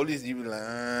the police, you be like,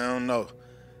 I don't know.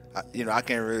 I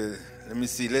can't really, let me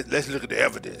see, let's look at the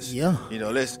evidence. Yeah. You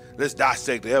know, let's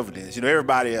dissect the evidence. You know,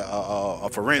 everybody a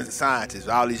forensic scientist,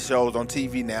 all these shows on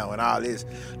TV now and all this.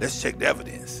 Let's check the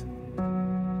evidence.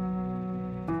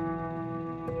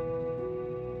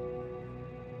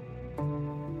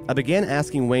 I began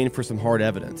asking Wayne for some hard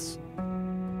evidence.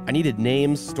 I needed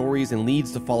names, stories, and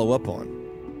leads to follow up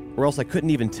on, or else I couldn't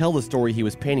even tell the story he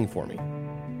was painting for me.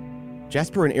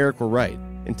 Jasper and Eric were right.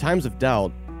 In times of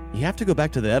doubt, you have to go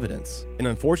back to the evidence, and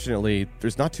unfortunately,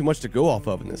 there's not too much to go off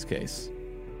of in this case.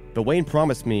 But Wayne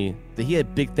promised me that he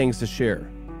had big things to share,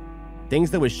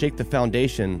 things that would shake the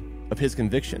foundation of his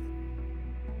conviction.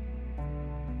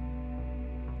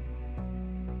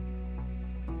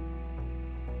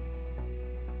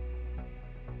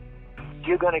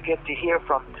 You're going to get to hear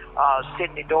from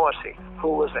Sidney Dorsey,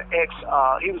 who was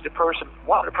he was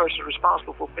one of the persons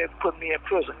responsible for putting me in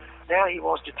prison. Now he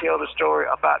wants to tell the story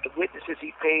about the witnesses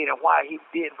he paid and why he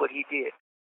did what he did.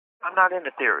 I'm not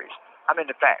into theories. I'm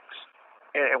into facts.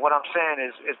 And what I'm saying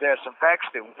is there are some facts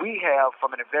that we have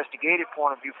from an investigative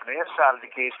point of view from the inside of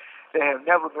the case that have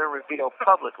never been revealed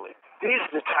publicly. These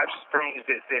are the types of things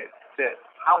that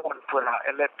I want to put out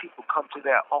and let people come to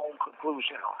their own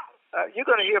conclusion on. You're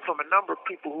going to hear from a number of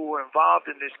people who were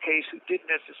involved in this case who didn't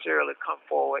necessarily come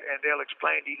forward, and they'll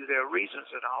explain to you their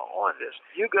reasons and all on this.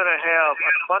 You're going to have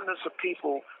an abundance of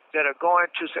people that are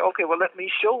going to say, okay, well, let me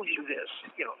show you this.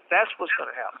 You know, that's what's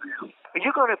going to happen. And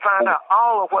you're going to find out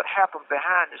all of what happened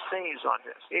behind the scenes on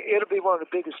this. It'll be one of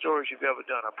the biggest stories you've ever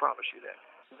done, I promise you that.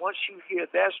 Once you hear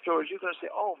that story, you're going to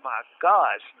say, oh, my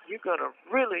gosh, you're going to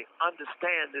really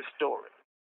understand this story.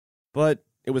 But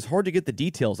it was hard to get the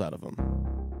details out of him.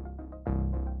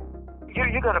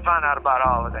 You're going to find out about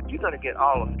all of that. You're going to get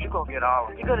all of it. You're going to get all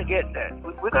of it. You're going to get that.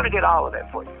 We're going to get all of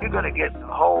that for you. You're going to get the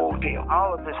whole deal.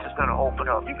 All of this is going to open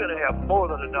up. You're going to have more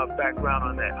than enough background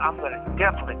on that. I'm going to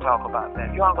definitely talk about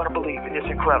that. You aren't going to believe it. It's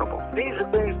incredible. These are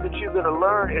things that you're going to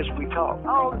learn as we talk.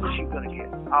 All of this you're going to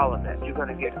get. All of that. You're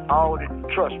going to get all of it.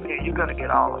 Trust me. You're going to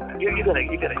get all of that. You're going to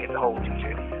get the whole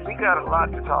detail. We got a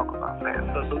lot to talk about, man.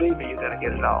 But believe me, you're going to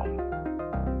get it all.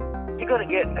 You're going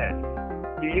to get that.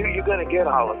 You're going to get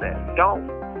all of that. Don't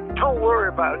worry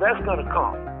about it. That's going to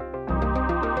come.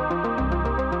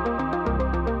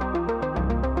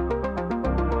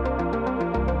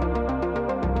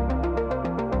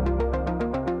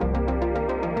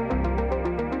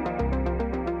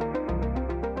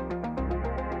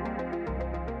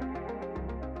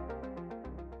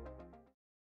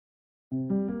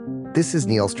 This is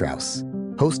Neil Strauss,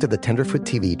 host of the Tenderfoot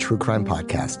TV True Crime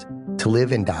Podcast, To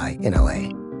Live and Die in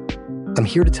LA. I'm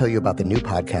here to tell you about the new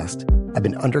podcast I've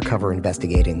been undercover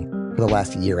investigating for the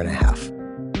last year and a half.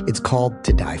 It's called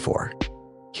To Die For.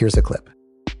 Here's a clip.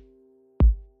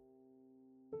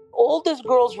 All these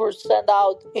girls were sent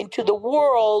out into the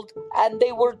world and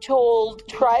they were told,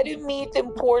 try to meet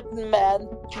important men,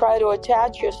 try to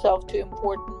attach yourself to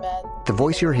important men. The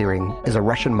voice you're hearing is a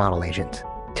Russian model agent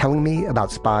telling me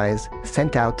about spies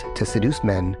sent out to seduce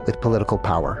men with political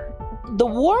power. The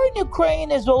war in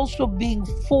Ukraine is also being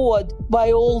fought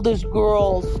by all these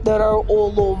girls that are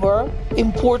all over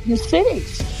important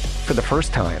cities. For the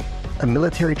first time, a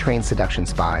military-trained seduction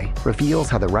spy reveals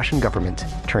how the Russian government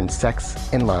turned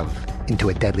sex and love into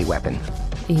a deadly weapon.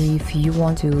 If you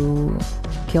want to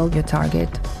kill your target,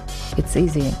 it's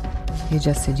easy. You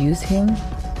just seduce him,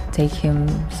 take him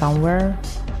somewhere,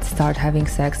 start having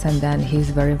sex, and then he's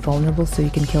very vulnerable, so you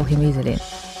can kill him easily.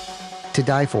 To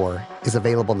Die For is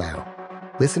available now.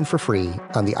 Listen for free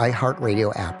on the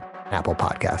iHeartRadio app, Apple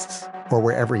Podcasts, or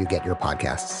wherever you get your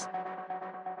podcasts.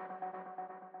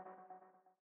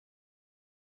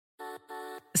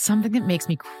 Something that makes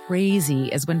me crazy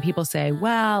is when people say,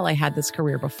 well, I had this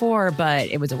career before, but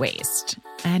it was a waste.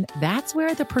 And that's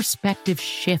where the perspective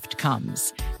shift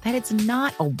comes, that it's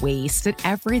not a waste, that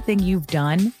everything you've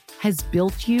done has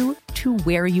built you to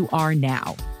where you are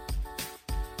now.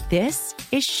 This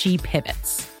is She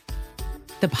Pivots,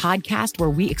 the podcast where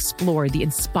we explore the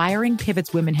inspiring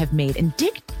pivots women have made and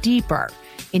dig deeper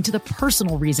into the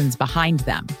personal reasons behind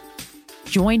them.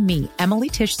 Join me, Emily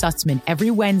Tish Sussman,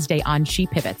 every Wednesday on She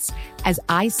Pivots as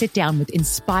I sit down with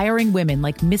inspiring women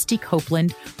like Misty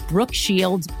Copeland, Brooke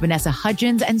Shields, Vanessa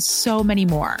Hudgens, and so many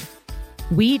more.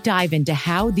 We dive into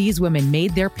how these women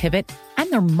made their pivot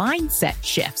and their mindset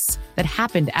shifts that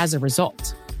happened as a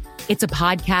result. It's a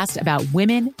podcast about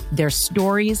women, their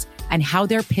stories, and how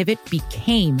their pivot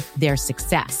became their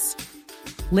success.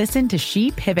 Listen to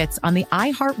She Pivots on the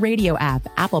iHeartRadio app,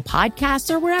 Apple Podcasts,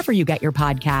 or wherever you get your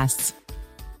podcasts.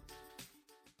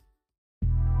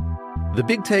 The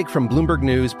Big Take from Bloomberg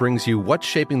News brings you what's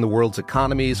shaping the world's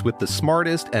economies with the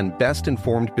smartest and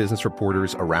best-informed business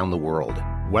reporters around the world.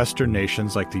 Western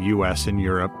nations like the U.S. and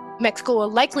Europe. Mexico will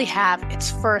likely have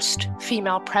its first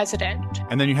female president.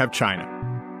 And then you have China.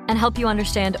 And help you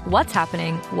understand what's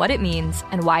happening, what it means,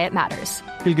 and why it matters.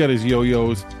 He'll get his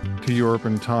yo-yos to Europe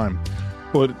in time.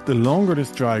 But the longer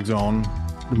this drags on,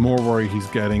 the more worry he's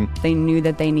getting. They knew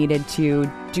that they needed to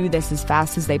do this as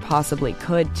fast as they possibly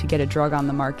could to get a drug on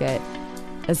the market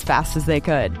as fast as they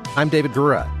could. I'm David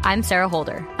Gura. I'm Sarah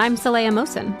Holder. I'm Saleha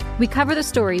Mohsen. We cover the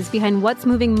stories behind what's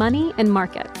moving money and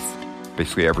markets.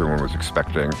 Basically, everyone was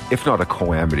expecting, if not a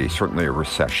calamity, certainly a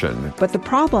recession. But the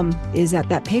problem is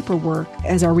that paperwork,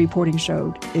 as our reporting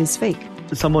showed, is fake.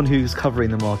 As someone who's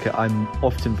covering the market, I'm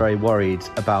often very worried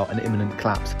about an imminent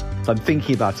collapse. So I'm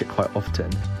thinking about it quite often.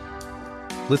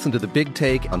 Listen to The Big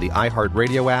Take on the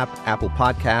iHeartRadio app, Apple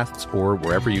Podcasts, or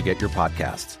wherever you get your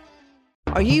podcasts.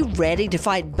 Are you ready to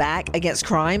fight back against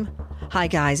crime? Hi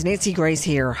guys, Nancy Grace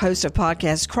here, host of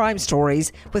podcast Crime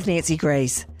Stories with Nancy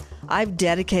Grace. I've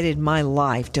dedicated my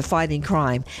life to fighting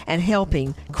crime and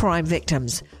helping crime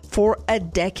victims. For a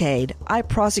decade, I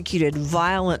prosecuted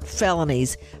violent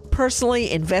felonies, personally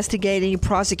investigating,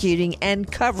 prosecuting, and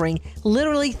covering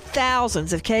literally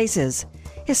thousands of cases.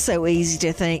 It's so easy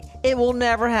to think it will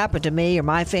never happen to me or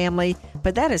my family,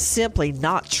 but that is simply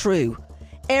not true.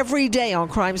 Every day on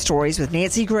Crime Stories with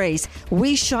Nancy Grace,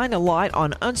 we shine a light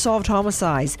on unsolved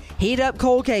homicides, heat up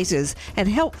cold cases, and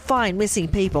help find missing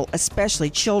people, especially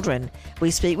children. We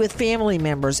speak with family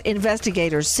members,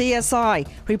 investigators, CSI,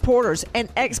 reporters, and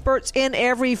experts in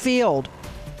every field.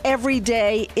 Every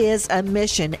day is a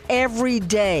mission. Every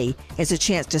day is a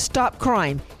chance to stop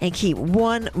crime and keep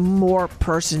one more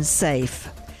person safe.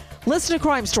 Listen to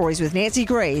Crime Stories with Nancy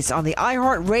Grace on the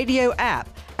iHeartRadio app,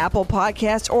 Apple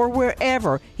Podcasts, or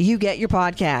wherever you get your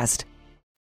podcast.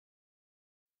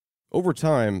 Over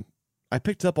time, I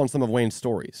picked up on some of Wayne's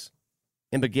stories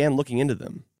and began looking into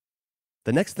them.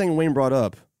 The next thing Wayne brought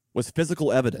up was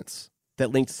physical evidence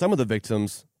that linked some of the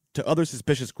victims to other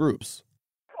suspicious groups.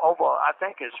 Over, I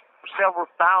think it's several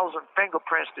thousand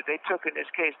fingerprints that they took in this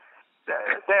case.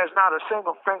 There's not a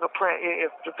single fingerprint.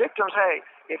 If the victims,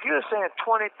 if you're saying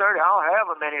 20, 30,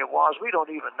 however many it was, we don't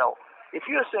even know. If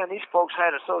you're saying these folks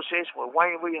had association with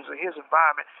Wayne Williams and his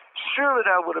environment, surely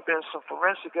there would have been some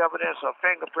forensic evidence or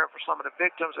fingerprint for some of the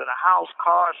victims in a house,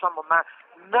 car, some of mine.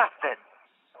 Nothing.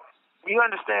 You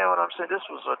understand what I'm saying? This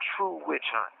was a true witch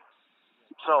hunt.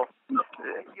 So,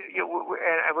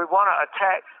 and we want to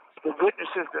attack the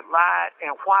witnesses that lied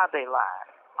and why they lied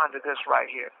under this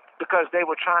right here, because they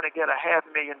were trying to get a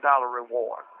 $500,000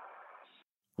 reward.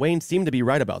 Wayne seemed to be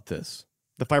right about this,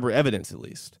 the fiber evidence at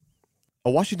least. A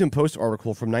Washington Post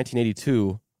article from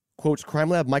 1982 quotes crime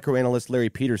lab microanalyst Larry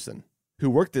Peterson,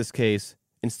 who worked this case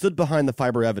and stood behind the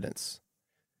fiber evidence.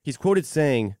 He's quoted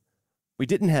saying, "We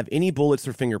didn't have any bullets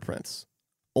or fingerprints,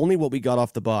 only what we got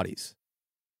off the bodies."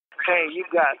 Okay,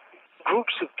 you've got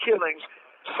groups of killings.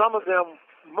 Some of them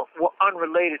were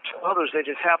unrelated to others. They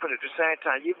just happened at the same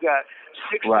time. You've got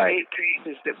 6 to 8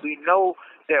 cases that we know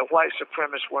that white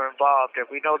supremacists were involved in.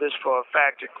 We know this for a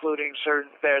fact, including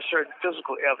there's certain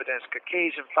physical evidence,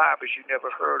 Caucasian fibers you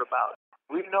never heard about.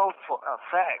 We know for a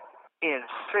fact in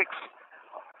 6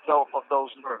 of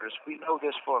those murders, we know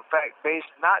this for a fact, based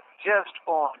not just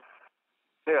on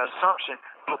their assumption,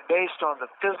 but based on the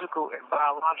physical and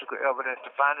biological evidence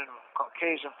to finding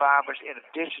Caucasian fibers in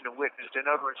addition to witnessed. In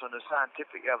other words, on the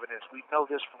scientific evidence, we know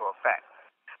this for a fact.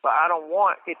 But I don't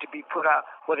want it to be put out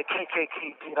what the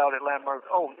KKK did out at Landmark.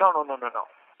 Oh, no.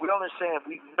 We're only saying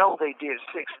we know they did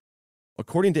 6.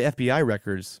 According to FBI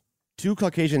records, 2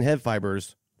 Caucasian head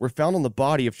fibers were found on the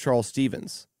body of Charles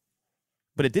Stevens.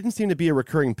 But it didn't seem to be a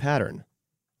recurring pattern,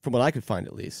 from what I could find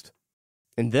at least.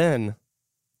 And then,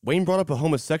 Wayne brought up a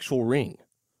homosexual ring.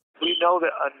 We know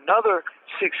that another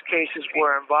 6 cases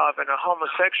were involved in a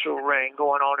homosexual ring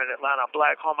going on in Atlanta, a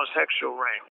black homosexual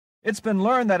ring. It's been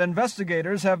learned that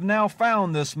investigators have now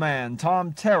found this man,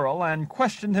 Tom Terrell, and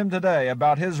questioned him today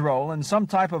about his role in some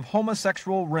type of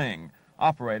homosexual ring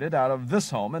operated out of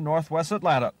this home in northwest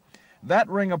Atlanta. That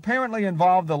ring apparently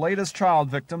involved the latest child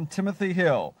victim, Timothy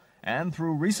Hill, and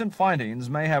through recent findings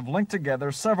may have linked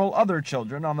together several other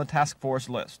children on the task force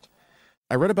list.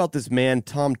 I read about this man,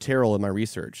 Tom Terrell, in my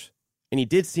research, and he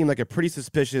did seem like a pretty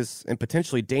suspicious and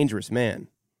potentially dangerous man.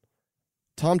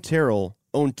 Tom Terrell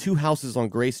owned 2 houses on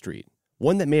Gray Street,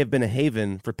 one that may have been a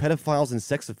haven for pedophiles and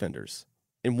sex offenders,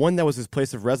 and one that was his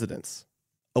place of residence.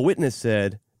 A witness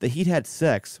said that he'd had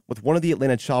sex with one of the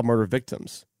Atlanta child murder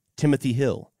victims, Timothy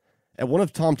Hill, at one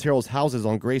of Tom Terrell's houses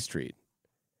on Gray Street.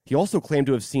 He also claimed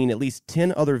to have seen at least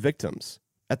 10 other victims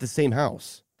at the same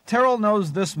house. Terrell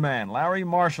knows this man, Larry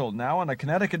Marshall, now in a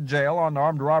Connecticut jail on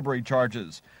armed robbery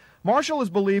charges. Marshall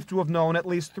is believed to have known at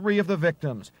least 3 of the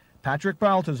victims, Patrick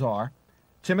Baltazar,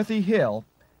 Timothy Hill,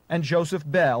 and Joseph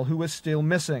Bell, who is still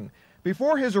missing.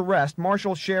 Before his arrest,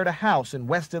 Marshall shared a house in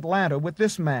West Atlanta with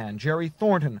this man, Jerry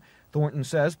Thornton. Thornton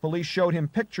says police showed him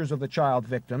pictures of the child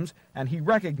victims, and he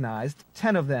recognized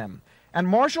 10 of them. And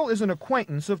Marshall is an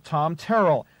acquaintance of Tom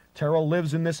Terrell. Terrell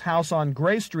lives in this house on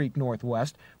Gray Street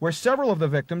Northwest, where several of the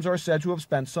victims are said to have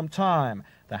spent some time.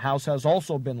 The house has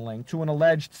also been linked to an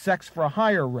alleged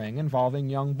sex-for-hire ring involving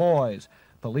young boys.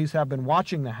 Police have been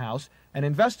watching the house, and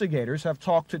investigators have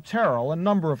talked to Terrell a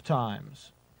number of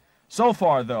times. So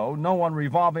far, though, no one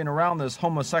revolving around this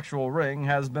homosexual ring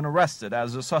has been arrested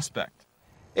as a suspect.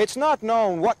 It's not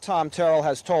known what Tom Terrell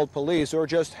has told police or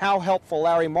just how helpful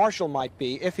Larry Marshall might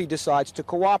be if he decides to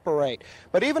cooperate.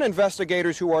 But even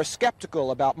investigators who are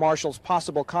skeptical about Marshall's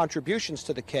possible contributions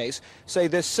to the case say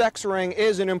this sex ring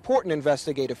is an important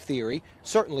investigative theory,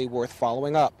 certainly worth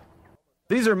following up.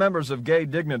 These are members of Gay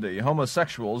Dignity,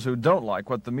 homosexuals who don't like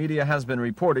what the media has been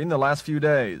reporting the last few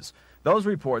days. Those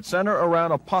reports center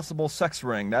around a possible sex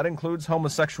ring that includes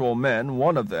homosexual men,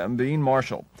 one of them being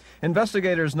Marshall.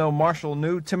 Investigators know Marshall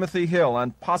knew Timothy Hill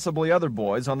and possibly other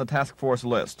boys on the task force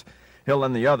list. Hill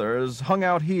and the others hung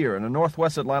out here in a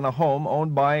Northwest Atlanta home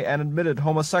owned by an admitted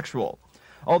homosexual.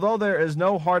 Although there is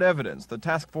no hard evidence, the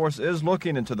task force is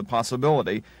looking into the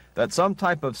possibility that some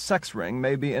type of sex ring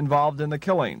may be involved in the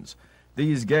killings.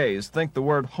 These gays think the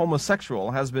word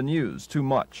homosexual has been used too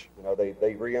much. You know,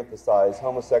 they re-emphasize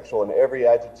homosexual in every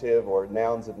adjective or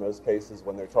nouns in most cases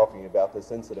when they're talking about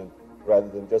this incident, rather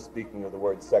than just speaking of the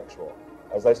word sexual.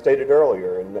 As I stated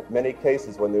earlier, in many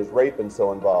cases when there's rape and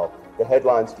so involved, the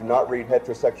headlines do not read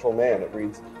heterosexual man. It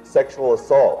reads sexual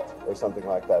assault or something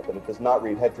like that, but it does not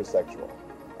read heterosexual.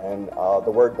 And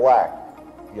the word black,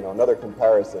 you know, another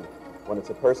comparison. When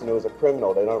it's a person who is a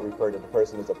criminal, they don't refer to the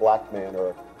person as a black man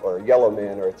or a yellow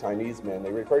man or a Chinese man.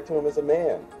 They refer to him as a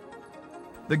man.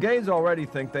 The gays already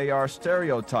think they are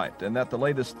stereotyped and that the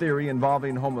latest theory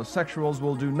involving homosexuals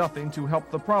will do nothing to help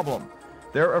the problem.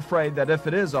 They're afraid that if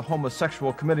it is a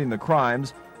homosexual committing the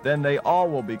crimes, then they all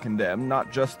will be condemned,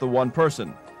 not just the one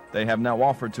person. They have now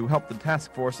offered to help the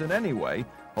task force in any way,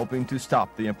 hoping to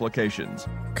stop the implications.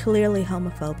 Clearly,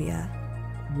 homophobia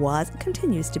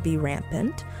continues to be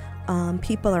rampant.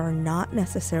 People are not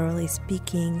necessarily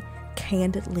speaking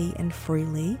candidly and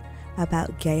freely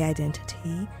about gay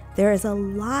identity. There is a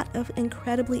lot of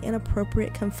incredibly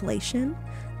inappropriate conflation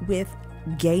with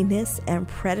gayness and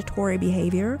predatory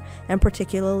behavior, and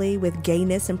particularly with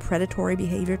gayness and predatory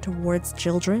behavior towards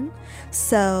children.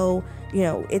 So, you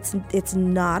know, it's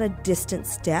not a distant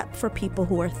step for people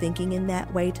who are thinking in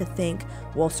that way to think,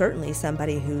 well, certainly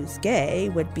somebody who's gay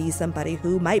would be somebody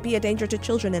who might be a danger to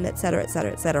children, and et cetera, et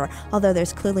cetera, et cetera, although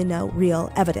there's clearly no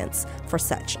real evidence for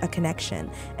such a connection.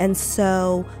 And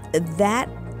so that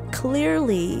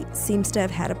clearly seems to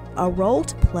have had a role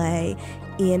to play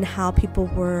in how people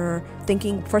were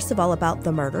thinking, first of all, about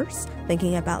the murders,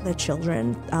 thinking about the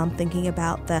children, thinking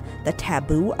about the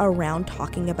taboo around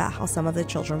talking about how some of the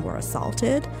children were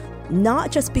assaulted, not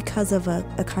just because of a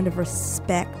kind of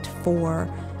respect for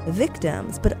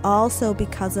victims, but also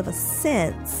because of a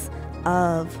sense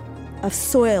of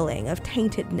soiling, of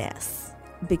taintedness,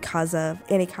 because of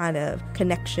any kind of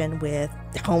connection with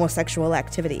homosexual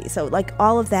activity. So like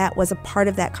all of that was a part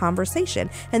of that conversation.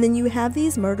 And then you have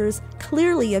these murders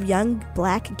clearly of young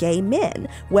black gay men,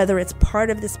 whether it's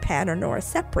part of this pattern or a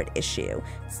separate issue.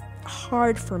 It's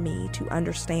hard for me to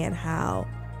understand how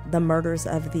the murders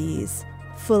of these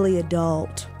fully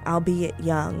adult, albeit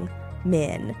young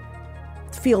men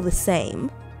feel the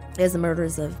same as the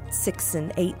murders of 6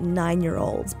 and 8 and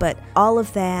 9-year-olds. But all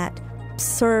of that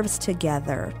serves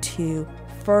together to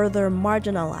further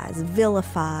marginalize,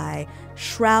 vilify,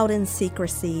 shroud in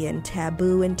secrecy and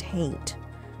taboo and taint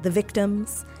the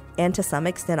victims, and to some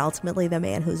extent ultimately the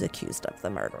man who's accused of the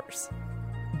murders.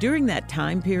 During that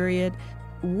time period,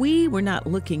 we were not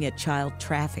looking at child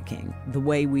trafficking the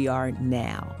way we are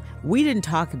now. We didn't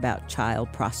talk about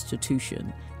child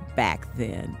prostitution back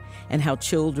then and how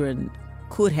children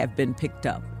could have been picked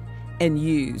up and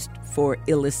used for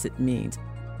illicit means.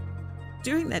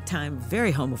 During that time,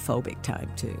 very homophobic time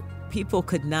too. People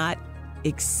could not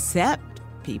accept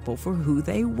people for who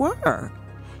they were.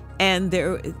 And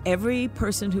every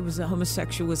person who was a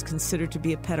homosexual was considered to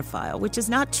be a pedophile, which is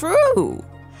not true.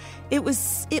 It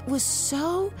was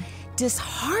so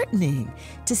disheartening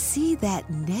to see that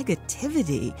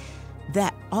negativity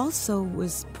that also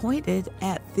was pointed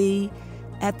at the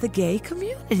gay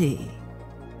community.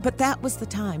 But that was the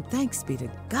time. Thanks be to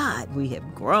God, we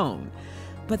have grown.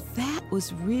 But that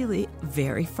was really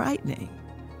very frightening.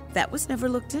 That was never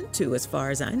looked into, as far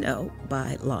as I know,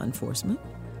 by law enforcement.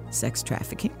 Sex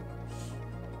trafficking.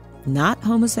 Not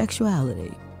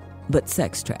homosexuality, but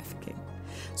sex trafficking.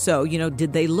 So,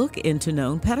 did they look into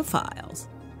known pedophiles?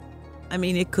 I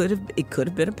mean, it could have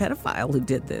been a pedophile who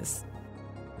did this.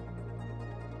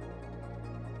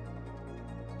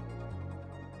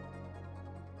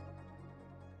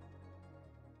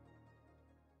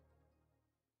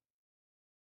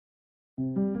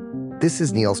 This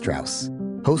is Neil Strauss,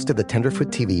 host of the Tenderfoot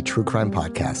TV true crime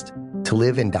podcast, To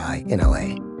Live and Die in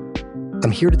LA.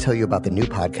 I'm here to tell you about the new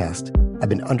podcast I've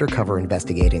been undercover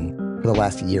investigating for the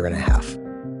last year and a half.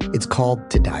 It's called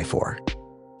To Die For.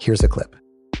 Here's a clip.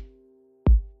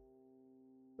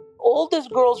 All these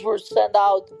girls were sent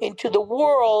out into the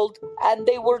world and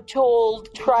they were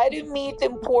told, try to meet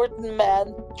important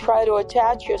men, try to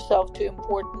attach yourself to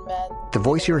important men. The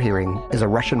voice you're hearing is a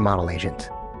Russian model agent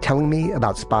telling me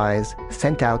about spies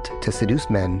sent out to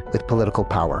seduce men with political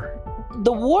power.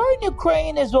 The war in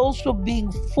Ukraine is also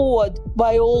being fought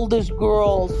by all these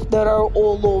girls that are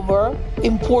all over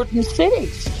important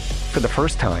cities. For the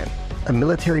first time, a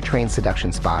military-trained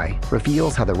seduction spy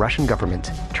reveals how the Russian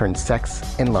government turned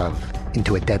sex and love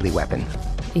into a deadly weapon.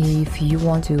 If you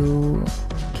want to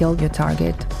kill your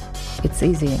target, it's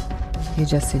easy. You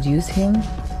just seduce him,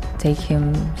 take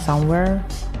him somewhere,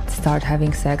 start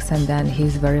having sex, and then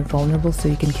he's very vulnerable, so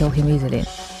you can kill him easily.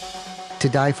 To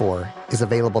Die For is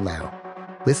available now.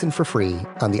 Listen for free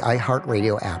on the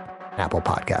iHeartRadio app, Apple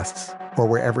Podcasts, or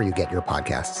wherever you get your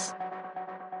podcasts.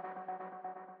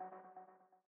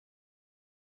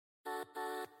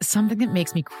 Something that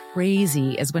makes me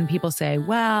crazy is when people say,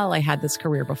 well, I had this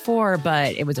career before,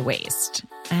 but it was a waste.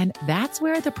 And that's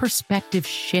where the perspective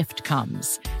shift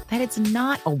comes, that it's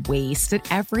not a waste,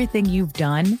 that everything you've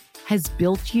done has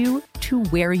built you to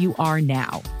where you are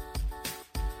now.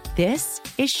 This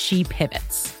is She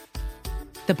Pivots,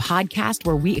 the podcast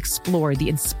where we explore the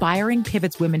inspiring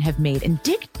pivots women have made and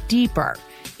dig deeper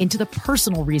into the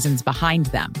personal reasons behind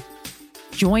them.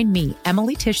 Join me,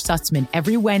 Emily Tish Sussman,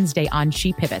 every Wednesday on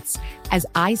She Pivots as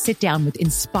I sit down with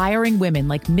inspiring women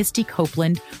like Misty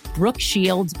Copeland, Brooke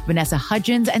Shields, Vanessa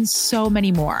Hudgens, and so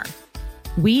many more.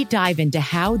 We dive into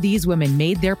how these women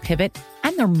made their pivot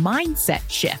and their mindset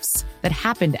shifts that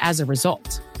happened as a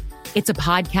result. It's a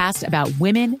podcast about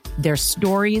women, their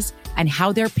stories, and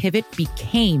how their pivot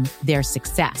became their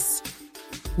success.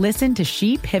 Listen to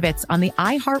She Pivots on the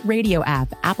iHeartRadio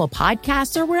app, Apple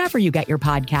Podcasts, or wherever you get your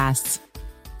podcasts.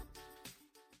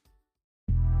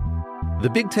 The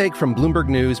Big Take from Bloomberg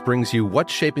News brings you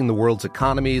what's shaping the world's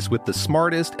economies with the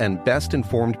smartest and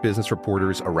best-informed business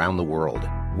reporters around the world.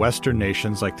 Western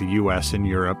nations like the U.S. and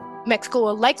Europe. Mexico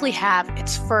will likely have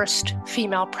its first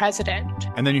female president.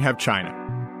 And then you have China.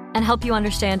 And help you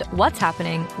understand what's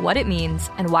happening, what it means,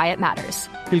 and why it matters.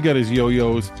 He'll get his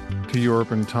yo-yos to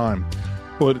Europe in time.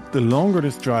 But the longer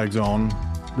this drags on,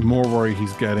 the more worry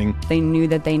he's getting. They knew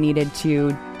that they needed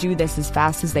to do this as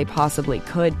fast as they possibly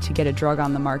could to get a drug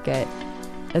on the market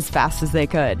as fast as they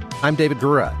could. I'm David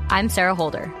Gura. I'm Sarah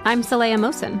Holder. I'm Saleha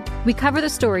Mohsin. We cover the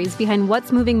stories behind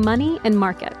what's moving money and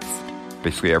markets.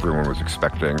 Basically, everyone was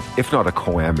expecting, if not a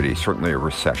calamity, certainly a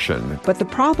recession. But the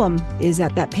problem is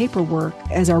that paperwork,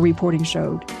 as our reporting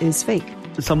showed, is fake.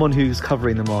 As someone who's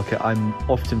covering the market, I'm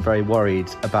often very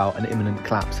worried about an imminent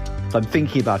collapse. I'm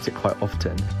thinking about it quite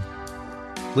often.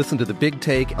 Listen to The Big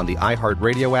Take on the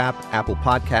iHeartRadio app, Apple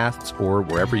Podcasts, or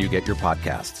wherever you get your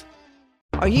podcasts.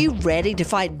 Are you ready to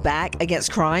fight back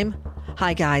against crime?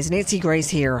 Hi guys, Nancy Grace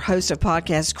here, host of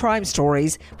podcast Crime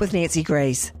Stories with Nancy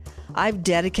Grace. I've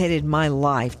dedicated my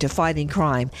life to fighting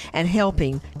crime and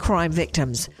helping crime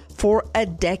victims. For a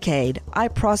decade, I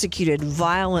prosecuted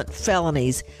violent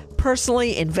felonies,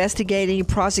 personally investigating,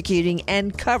 prosecuting,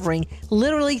 and covering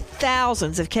literally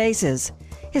thousands of cases.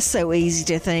 It's so easy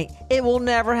to think it will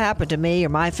never happen to me or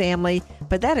my family,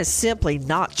 but that is simply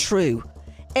not true.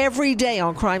 Every day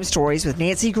on Crime Stories with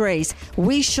Nancy Grace,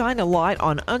 we shine a light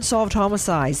on unsolved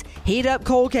homicides, heat up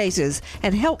cold cases,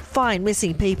 and help find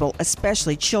missing people,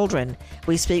 especially children.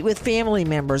 We speak with family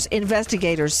members,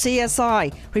 investigators,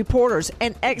 CSI, reporters,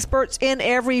 and experts in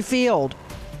every field.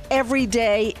 Every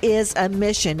day is a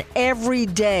mission. Every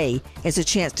day is a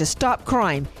chance to stop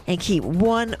crime and keep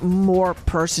one more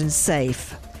person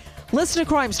safe. Listen to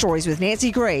Crime Stories with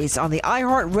Nancy Grace on the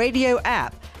iHeartRadio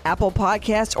app, Apple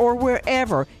Podcasts, or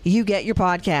wherever you get your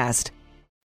podcast.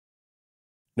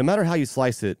 No matter how you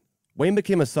slice it, Wayne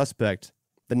became a suspect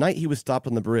the night he was stopped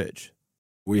on the bridge.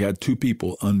 We had 2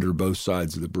 people under both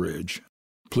sides of the bridge,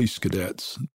 police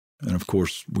cadets, and of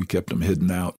course we kept them hidden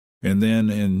out. And then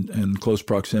in close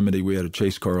proximity, we had a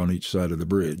chase car on each side of the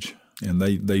bridge, and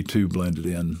they too blended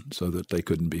in so that they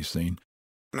couldn't be seen.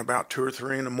 And about 2 or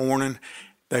 3 in the morning,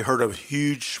 they heard a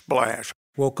huge splash.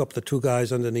 Woke up the 2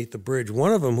 guys underneath the bridge.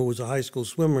 One of them, who was a high school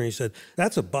swimmer, he said,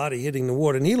 "That's a body hitting the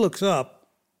water." And he looks up,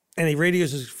 and he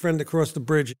radios his friend across the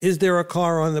bridge, "Is there a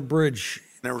car on the bridge?"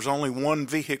 There was only one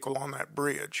vehicle on that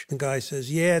bridge. The guy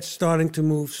says, "Yeah, it's starting to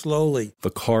move slowly." The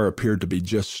car appeared to be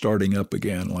just starting up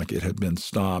again, like it had been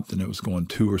stopped, and it was going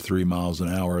 2 or 3 miles an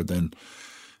hour. Then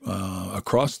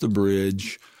across the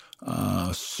bridge,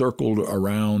 circled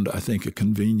around, I think, a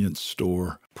convenience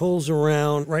store. Pulls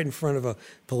around right in front of a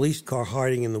police car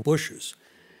hiding in the bushes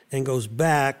and goes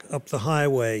back up the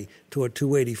highway to a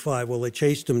 285. Well, they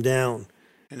chased him down.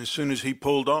 And as soon as he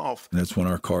pulled off, that's when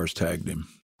our cars tagged him.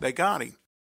 They got him.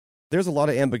 There's a lot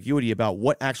of ambiguity about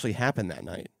what actually happened that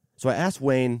night, so I asked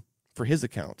Wayne for his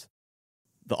account.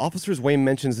 The officers Wayne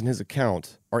mentions in his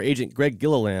account are Agent Greg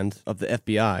Gilliland of the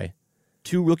FBI,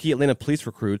 2 rookie Atlanta police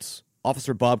recruits,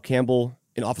 Officer Bob Campbell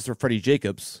and Officer Freddie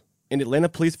Jacobs, and Atlanta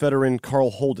police veteran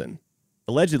Carl Holden.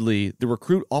 Allegedly, the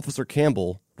recruit Officer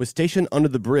Campbell was stationed under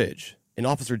the bridge, and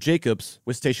Officer Jacobs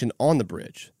was stationed on the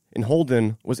bridge, and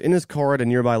Holden was in his car at a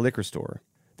nearby liquor store.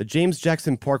 The James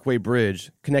Jackson Parkway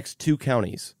Bridge connects 2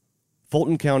 counties,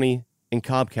 Fulton County and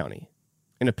Cobb County.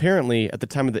 And apparently, at the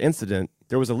time of the incident,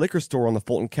 there was a liquor store on the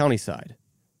Fulton County side.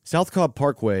 South Cobb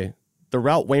Parkway, the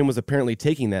route Wayne was apparently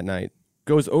taking that night,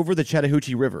 goes over the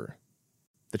Chattahoochee River.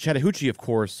 The Chattahoochee, of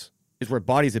course, is where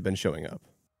bodies have been showing up.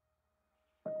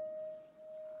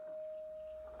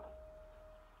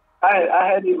 I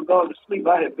hadn't even gone to sleep.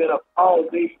 I had been up all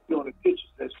day doing the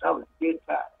pictures list. I was dead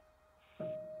tired.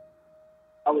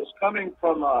 I was coming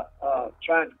from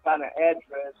trying to find an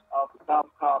address off the South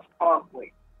Cobb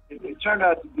Parkway. It turned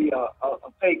out to be a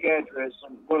fake address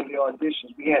on one of the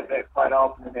auditions. We had that quite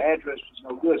often, and the address was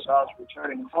no good, so I was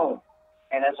returning home.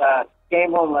 And as I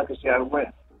came home, like I said, I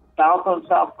went south on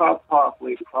South Cobb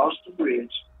Parkway, across the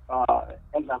bridge.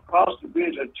 As I crossed the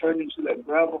bridge, I turned into that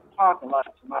gravel parking lot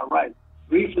to my right.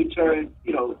 Briefly turned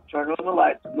on the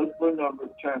lights, looked for a number,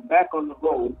 turned back on the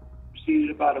road,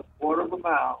 proceeded about a quarter of a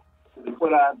mile to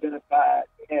what I identified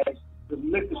as the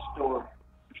liquor store,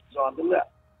 which was on the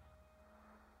left.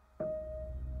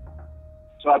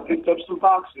 So I picked up some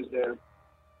boxes there,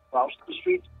 crossed the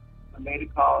street, I made a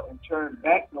call, and turned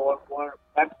back north, going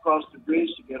back across the bridge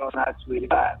to get on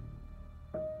I-285.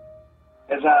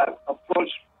 As I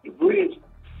approached the bridge,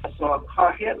 I saw a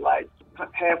car headlights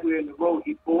halfway in the road.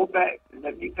 He pulled back and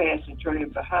let me pass and turned in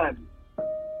behind me.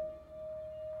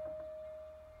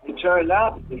 It turned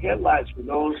out that the headlights were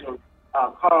those of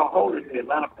Carl Holden, the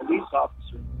Atlanta police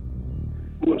officer,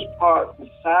 who was parked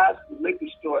beside the liquor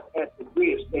store at the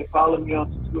bridge. They followed me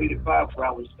onto 285 where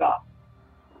I was stopped.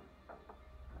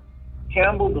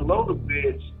 Campbell, below the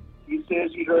bridge, he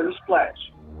says he heard a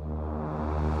splash.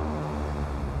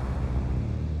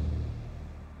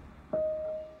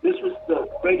 This was the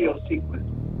radio sequence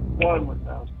 1,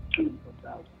 1002,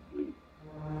 1003.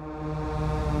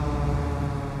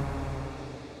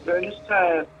 During this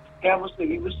time, Campbell said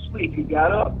he was asleep. He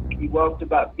got up. He walked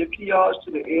about 50 yards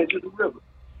to the edge of the river.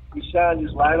 He shined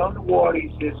his light on the water. He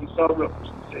says he saw ripples.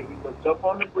 He said he looked up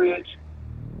on the bridge.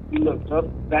 He looked up,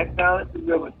 back down at the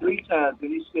river 3 times, and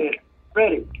he said,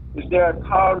 "Freddie, is there a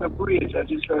car on the bridge? I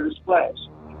just heard a splash."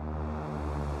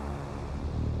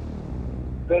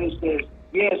 Freddie says,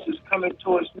 "Yes, it's coming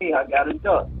towards me. I got a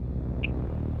duck."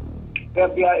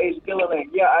 FBI agent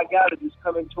Gilliland, "Yeah, I got it. It's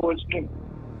coming towards me."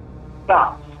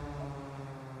 Stop.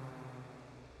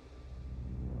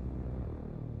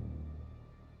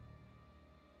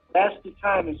 That's the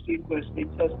time and sequence they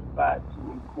testified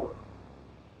to in court.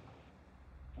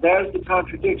 There's the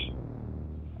contradiction.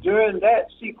 During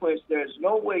that sequence, there's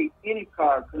no way any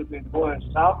car could have been going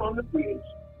south on the bridge,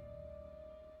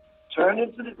 turned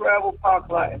into the gravel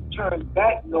parking lot, and turned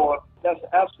back north. That's an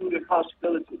absolute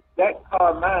impossibility. That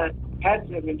car, mine, had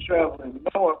to have been traveling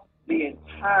north the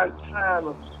entire time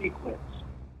of the sequence.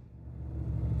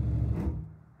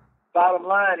 Bottom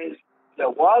line is,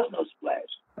 there was no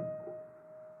splash.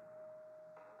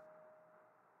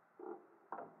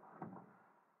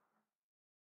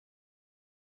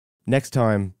 Next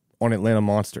time on Atlanta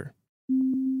Monster.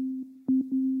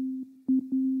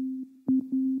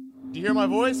 Do you hear my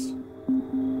voice?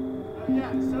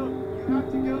 Yeah, so you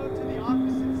have to go to the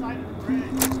opposite side of the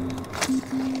bridge.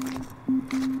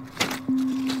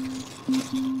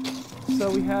 So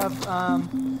we have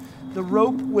the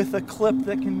rope with a clip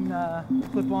that can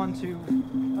clip onto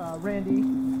Randy,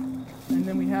 and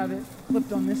then we have it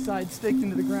clipped on this side, staked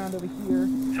into the ground over here.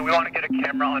 So we want to get a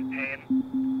camera on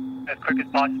Payne as quick as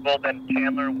possible, then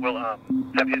Chandler will have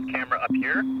his camera up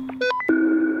here.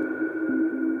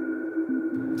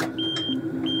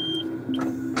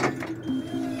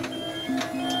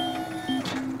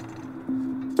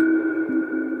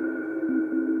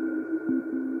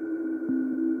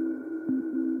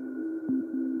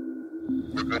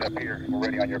 We're good up here. We're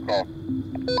ready on your call.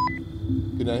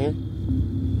 Good down here?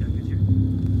 Yeah, good here.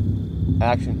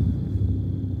 Action.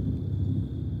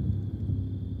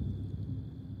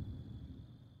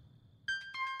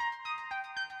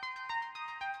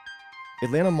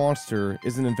 Atlanta Monster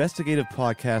is an investigative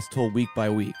podcast told week by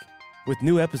week, with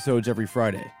new episodes every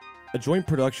Friday. A joint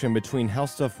production between How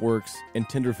Stuff Works and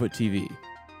Tenderfoot TV.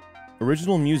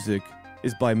 Original music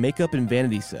is by Makeup and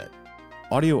Vanity Set.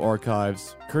 Audio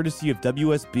archives, courtesy of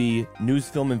WSB News,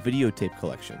 Film, and Videotape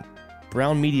Collection.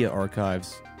 Brown Media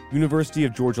Archives, University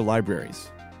of Georgia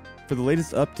Libraries. For the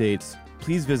latest updates,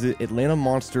 please visit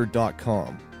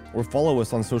atlantamonster.com or follow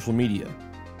us on social media.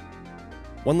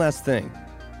 One last thing.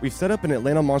 We've set up an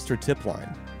Atlanta Monster tip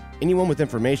line. Anyone with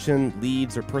information,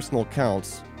 leads, or personal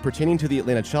accounts pertaining to the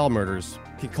Atlanta child murders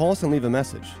can call us and leave a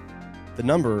message. The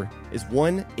number is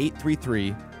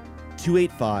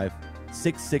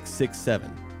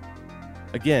 1-833-285-6667.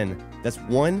 Again, that's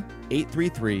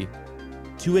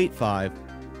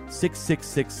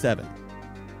 1-833-285-6667.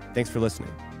 Thanks for listening.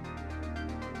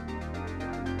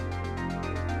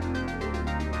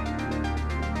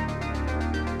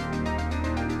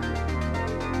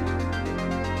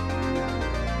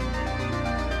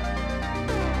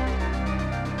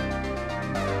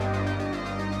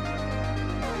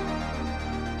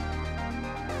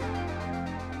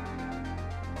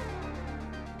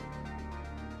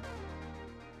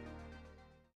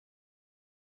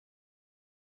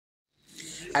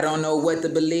 I don't know what to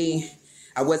believe.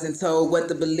 I wasn't told what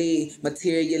to believe.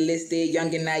 Materialistic,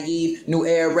 young and naive. New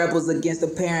era rebels against the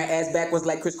parent. Ass backwards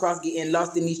like crisscross, getting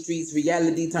lost in these streets.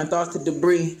 Reality turned thoughts to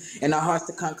debris and our hearts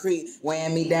to concrete.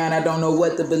 Weighing me down, I don't know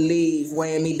what to believe.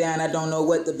 Weighing me down, I don't know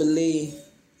what to believe.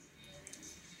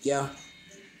 Yeah.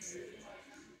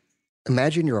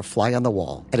 Imagine you're a fly on the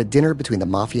wall at a dinner between the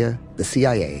mafia, the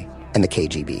CIA, and the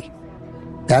KGB.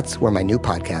 That's where my new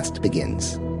podcast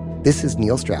begins. This is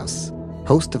Neil Strauss,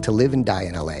 host of To Live and Die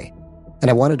in LA, and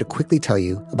I wanted to quickly tell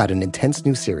you about an intense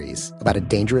new series about a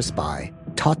dangerous spy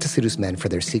taught to seduce men for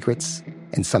their secrets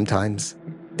and sometimes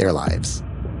their lives.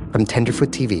 From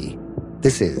Tenderfoot TV,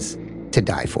 this is To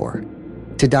Die For.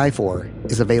 To Die For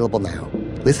is available now.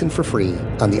 Listen for free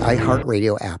on the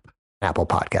iHeartRadio app, Apple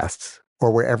Podcasts, or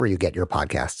wherever you get your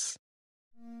podcasts.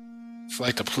 It's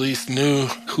like the police knew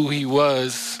who he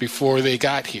was before they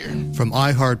got here. From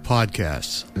iHeart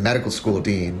Podcasts. The medical school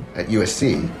dean at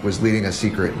USC was leading a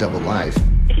secret double life.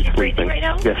 He's breathing right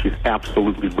now? Yes, he's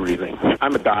absolutely breathing.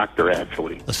 I'm a doctor,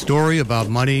 actually. A story about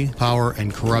money, power,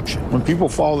 and corruption. When people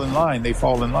fall in line, they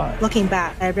fall in line. Looking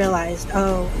back, I realized,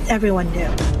 everyone knew.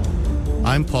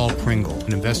 I'm Paul Pringle,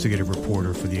 an investigative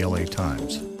reporter for the LA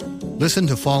Times. Listen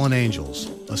to Fallen Angels,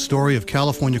 a story of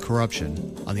California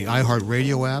corruption on the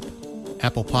iHeartRadio app,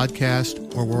 Apple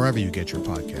Podcast, or wherever you get your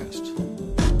podcasts.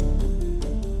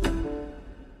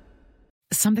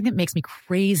 Something that makes me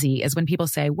crazy is when people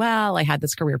say, well, I had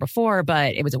this career before,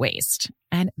 but it was a waste.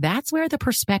 And that's where the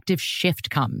perspective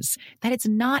shift comes, that it's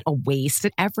not a waste,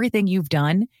 that everything you've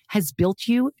done has built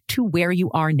you to where you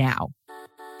are now.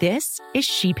 This is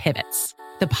She Pivots,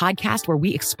 the podcast where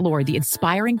we explore the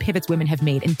inspiring pivots women have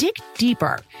made and dig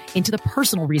deeper into the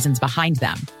personal reasons behind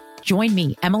them. Join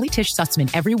me, Emily Tish Sussman,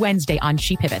 every Wednesday on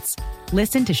She Pivots.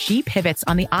 Listen to She Pivots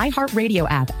on the iHeartRadio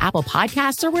app, Apple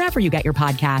Podcasts, or wherever you get your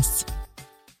podcasts.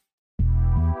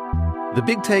 The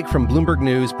Big Take from Bloomberg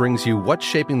News brings you what's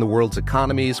shaping the world's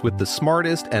economies with the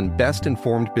smartest and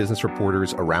best-informed business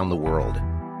reporters around the world.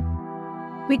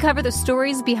 We cover the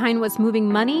stories behind what's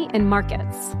moving money and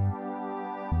markets,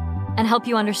 and help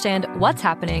you understand what's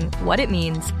happening, what it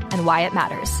means, and why it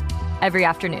matters every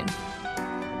afternoon.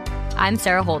 I'm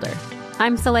Sarah Holder.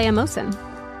 I'm Saleha Mohsin.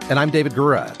 And I'm David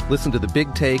Gura. Listen to The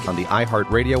Big Take on the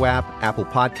iHeartRadio app, Apple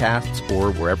Podcasts,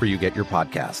 or wherever you get your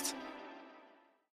podcasts.